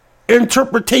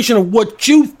misinterpretation of what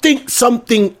you think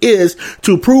something is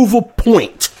to prove a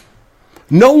point.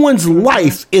 No one's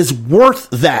life is worth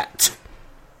that.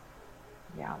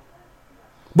 Yeah.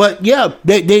 But yeah,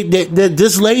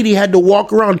 this lady had to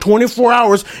walk around 24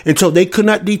 hours until they could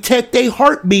not detect a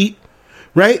heartbeat,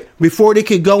 right? Before they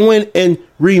could go in and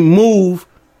remove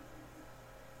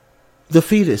the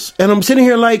fetus. And I'm sitting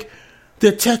here like,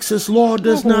 the Texas law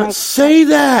does not say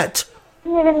that. It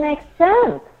doesn't make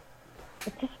sense.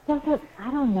 It just doesn't, I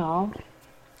don't know.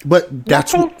 But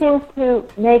that's nothing seems to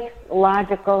make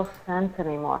logical sense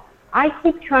anymore. I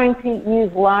keep trying to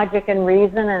use logic and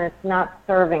reason, and it's not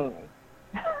serving me.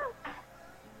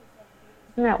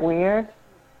 Isn't that weird?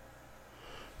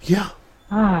 Yeah.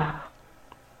 Ah.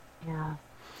 Yeah.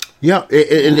 Yeah,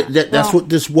 and that's what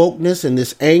this wokeness and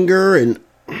this anger and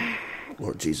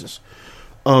Lord Jesus,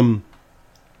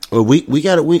 we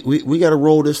gotta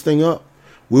roll this thing up.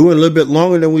 We went a little bit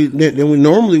longer than we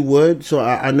normally would, so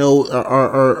I know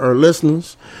our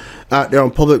listeners out there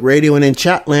on public radio and in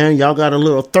Chatland, y'all got a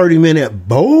little 30-minute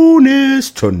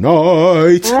bonus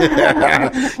tonight.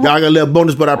 Y'all got a little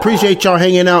bonus, but I appreciate y'all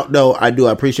hanging out, though. I do.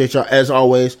 I appreciate y'all, as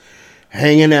always,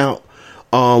 hanging out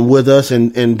with us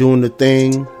and doing the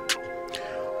thing.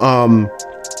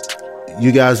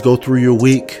 You guys go through your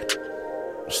week.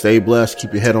 Stay blessed.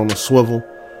 Keep your head on the swivel.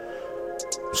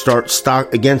 Start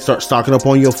stocking up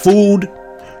on your food.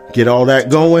 Get all that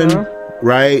going,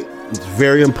 right? It's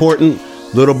very important.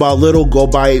 Little by little, go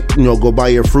buy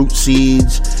your fruit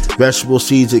seeds, vegetable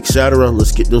seeds, etc.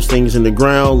 Let's get those things in the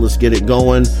ground. Let's get it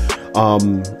going. Do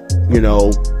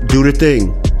the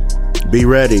thing. Be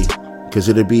ready, because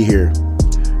it'll be here.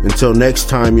 Until next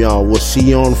time, y'all, we'll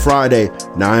see you on Friday,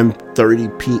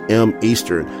 9:30 p.m.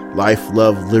 Eastern. Life,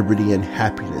 love, liberty, and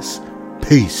happiness.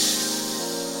 Peace.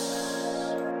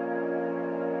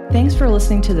 Thanks for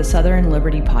listening to the Southern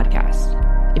Liberty Podcast.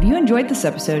 If you enjoyed this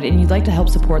episode and you'd like to help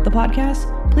support the podcast,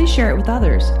 please share it with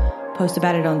others. Post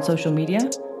about it on social media.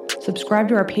 Subscribe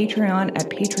to our Patreon at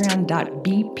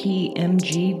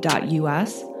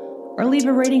patreon.bpmg.us or leave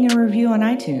a rating and review on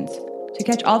iTunes. To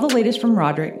catch all the latest from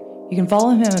Roderick, you can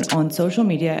follow him on social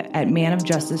media at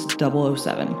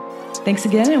manofjustice007. Thanks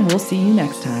again, and we'll see you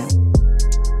next time.